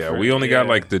different. Yeah. We only got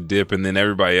like the dip, and then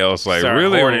everybody else like started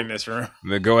really hoarding this room.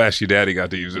 Go Ask Your Daddy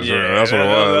got to use this room. That's what it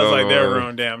was. That was like their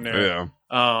room down there.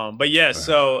 Yeah. But yeah,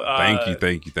 so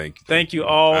thank you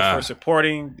all for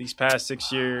supporting these past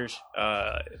 6 years.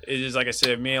 It is like I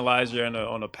said, me and Elijah are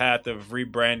on a path of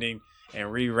rebranding and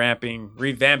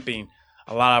revamping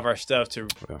a lot of our stuff to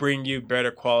bring you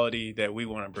better quality that we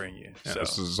want to bring you. Yeah, so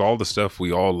this is all the stuff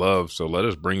we all love. So let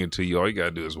us bring it to you. All you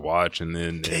gotta do is watch and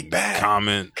then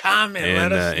comment,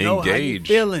 and let us know engage. How you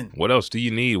feeling. What else do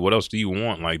you need? What else do you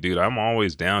want? Like, dude, I'm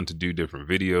always down to do different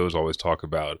videos. Always talk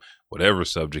about whatever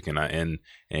subject, and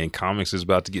comics is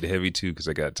about to get heavy too because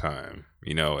I got time.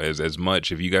 You know, as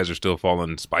much if you guys are still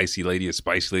following Spicy Lady at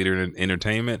Spicy Lady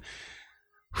Entertainment.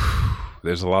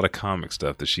 There's a lot of comic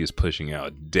stuff that she is pushing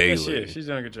out daily. Yes, she's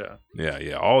doing a good job.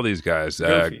 Yeah. All these guys.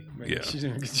 She's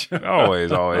doing a good job.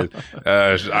 Always.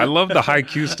 I love the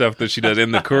high-Q stuff that she does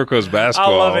in the Kurko's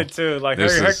basketball. I love it too. Like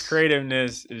her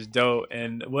creativeness is dope,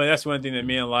 and that's one thing that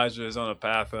me and Elijah is on a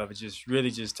path of. Is just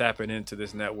really tapping into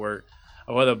this network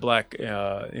of other black,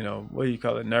 what do you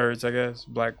call it, nerds? I guess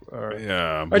black or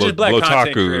just black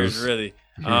content creators, really,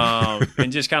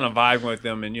 and just kind of vibing with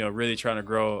them, and really trying to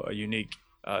grow a unique.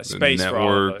 Space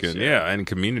network for all of us, and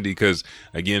community. Because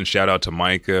again, shout out to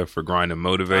Micah for Grind and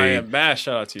Motivate. Mass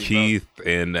shout out to you, Keith,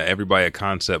 and everybody at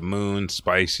Concept Moon,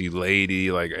 Spicy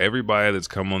Lady, like everybody that's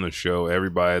come on the show,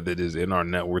 everybody that is in our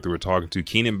network that we're talking to.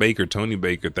 Keenan Baker, Tony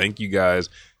Baker, thank you guys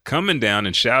coming down,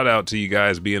 and shout out to you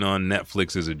guys being on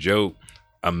Netflix as a joke.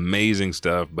 Amazing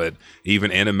stuff. But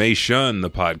even Animation, the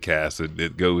podcast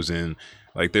that goes in.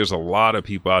 Like, there's a lot of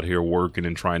people out here working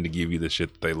and trying to give you the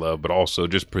shit that they love, but also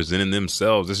just presenting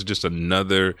themselves. This is just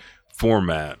another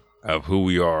format of who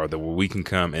we are, that where we can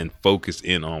come and focus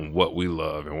in on what we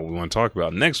love and what we want to talk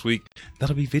about. Next week,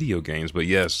 that'll be video games. But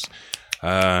yes,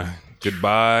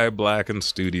 goodbye, Blacken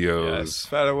Studios. Yes,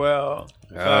 farewell.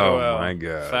 Oh, my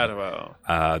God. Farewell.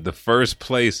 The first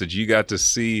place that you got to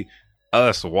see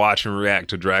us watch and react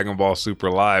to Dragon Ball Super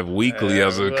Live weekly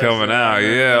as it coming out.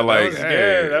 Yeah,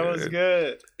 that was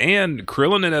good. And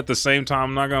Krillin' It at the same time.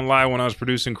 I'm not gonna lie, when I was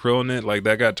producing Krillin' It, like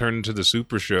that got turned into the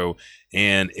Super Show,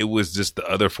 and it was just the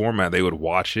other format. They would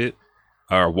watch it,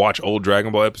 or watch old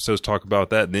Dragon Ball episodes, talk about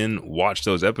that, then watch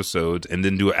those episodes, and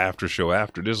then do an after show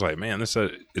after. Just like, man, this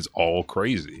is all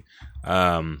crazy.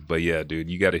 But yeah, dude,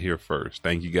 you got to hear first.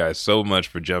 Thank you guys so much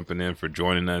for jumping in, for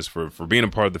joining us, for being a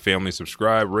part of the family.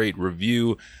 Subscribe, rate,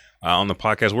 review on the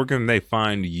podcast. Where can they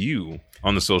find you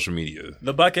on the social media?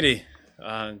 The Buckety.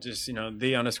 Just,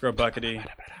 the_Buckety.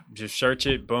 Just search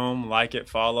it, boom, like it,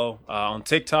 follow. On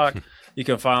TikTok, you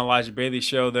can find Elijah Bailey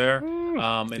Show there.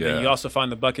 Then you also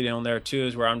find the Buckety on there too,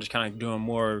 is where I'm just kind of doing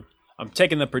more. I'm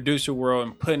taking the producer world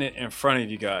and putting it in front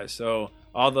of you guys. So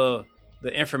all the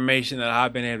information that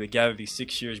I've been able to gather these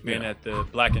 6 years being at the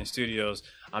Blacken Studios,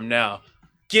 I'm now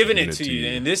giving it to you.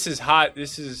 And this is hot.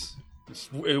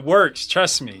 It works.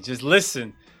 Trust me. Just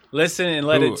listen and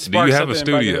let it spark. Do you have a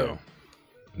studio?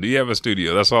 Do you have a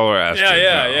studio? That's all we're asking.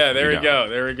 Yeah. There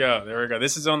we go.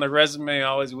 This is on the resume.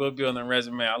 Always will be on the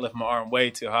resume. I lift my arm way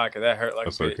too high because that hurt like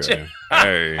a bitch. Okay.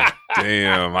 Hey,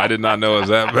 damn. I did not know it was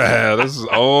that bad. This is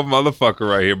old motherfucker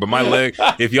right here. But my leg,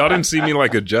 if y'all didn't see me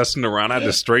like adjusting around, I had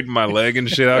to straighten my leg and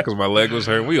shit out because my leg was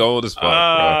hurting. We old as fuck, bro.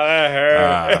 That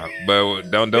hurt.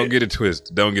 But don't get it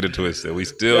twisted. Don't get it twisted. We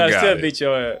still got still it. Beat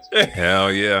your ass.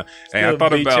 Hell yeah. Hey, I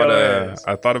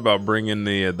thought about bringing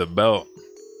the belt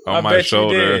on my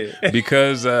shoulder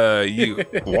because you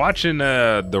watching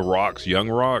The Rock's Young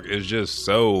Rock is just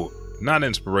so not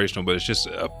inspirational, but it's just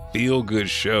a feel good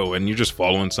show, and you're just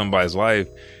following somebody's life.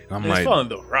 And I'm following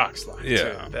The Rock's life.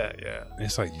 Yeah, too.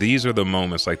 It's like these are the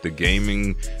moments, like the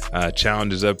gaming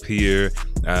challenges up here,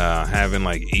 having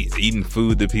like eating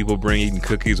food that people bring, eating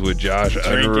cookies with Josh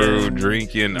Unruh,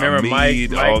 drinking. Remember Mike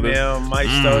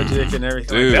Stojic and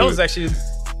everything. Dude. That was actually.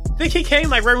 I think he came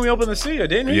like right when we opened the studio,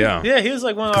 didn't he? Yeah, he was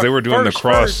like one of our they were doing the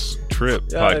cross trip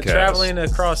podcast, traveling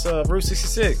across Route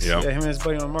 66. Yep. Yeah, him and his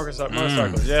buddy on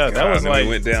motorcycles. Yeah, that was like we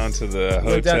went down to the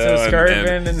hotel, down to the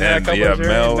Skirvin and had a couple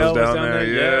Mel was down there.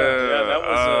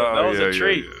 Yeah, that was a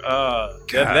treat.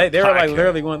 They were like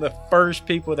literally one of the first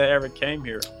people that ever came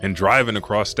here and driving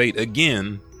across state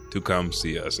again to come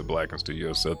see us at Blacken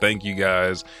Studios. So thank you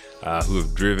guys who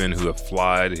have driven, who have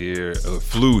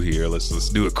flew here. Let's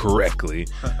do it correctly.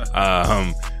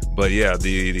 But yeah,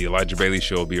 the Elijah Bailey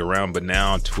Show will be around. But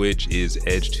now Twitch is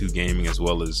Edge 2 Gaming as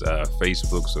well as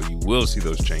Facebook. So you will see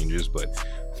those changes. But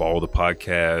follow the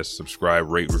podcast, subscribe,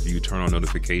 rate, review, turn on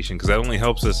notification because that only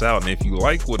helps us out. And if you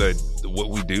like what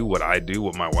we do, what I do,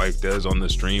 what my wife does on the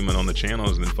stream and on the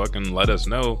channels, then fucking let us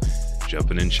know.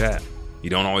 Jump in chat. You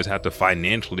don't always have to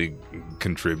financially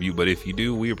contribute, but if you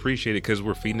do, we appreciate it because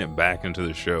we're feeding it back into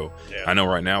the show. Yeah. I know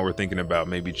right now we're thinking about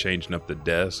maybe changing up the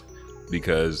desk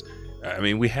because, I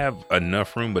mean, we have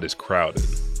enough room, but it's crowded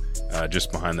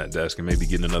just behind that desk, and maybe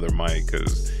getting another mic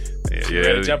because... ready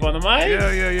to jump on the mic?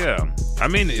 Yeah. I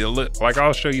mean, like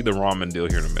I'll show you the ramen deal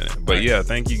here in a minute. But yeah,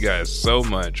 thank you guys so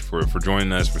much for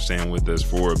joining us, for staying with us,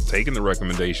 for taking the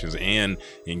recommendations and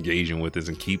engaging with us,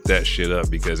 and keep that shit up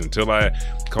because until I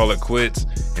call it quits,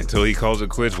 until he calls it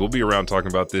quits, we'll be around talking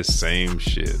about this same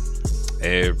shit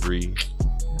every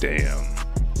damn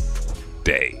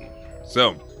day.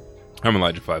 So, I'm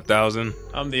Elijah 5000.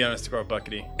 I'm the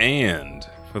 _Buckety. And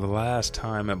for the last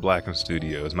time at Blacken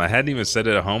Studios, and I hadn't even said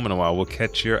it at home in a while, we'll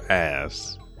catch your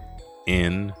ass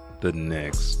in the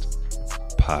next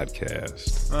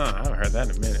podcast. I haven't heard that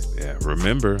in a minute. Yeah,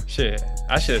 remember. Shit,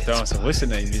 I should have thrown some What's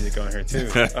Name music on here too.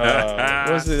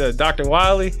 What's it, Dr.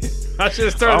 Wiley? I should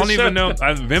have thrown. I don't even know.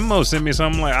 Venmo sent me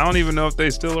something like I don't even know if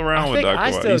they still around with Dr.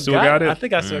 Wiley. You still got it? I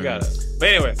think I still got it. But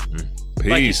anyway, peace.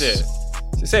 Like you said,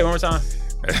 say it one more time.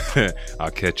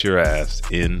 I'll catch your ass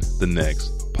in the next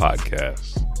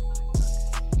podcast.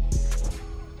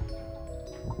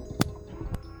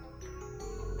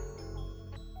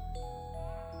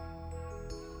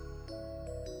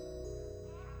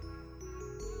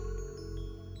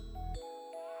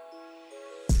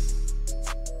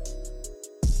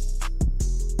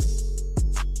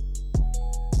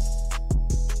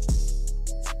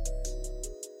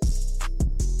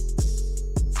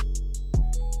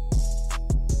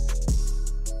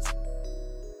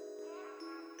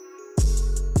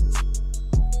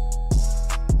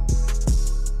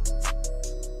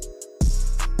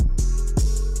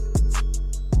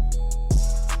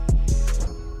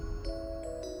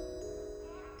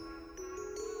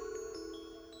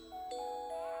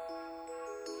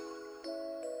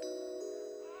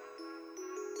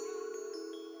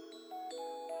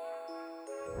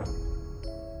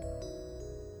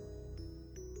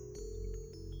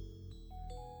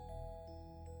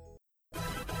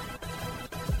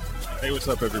 Hey, what's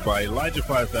up, everybody? Elijah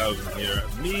 5000 here.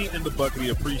 Me and the Buckety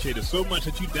appreciate it so much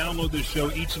that you download this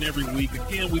show each and every week.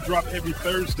 Again, we drop every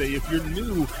Thursday. If you're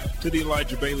new to the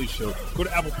Elijah Bailey Show, go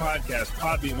to Apple Podcasts,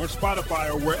 Podbean, or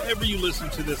Spotify, or wherever you listen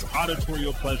to this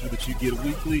auditorial pleasure that you get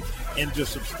weekly, and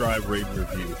just subscribe, rate, and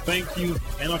review. Thank you,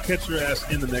 and I'll catch your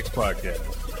ass in the next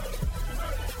podcast.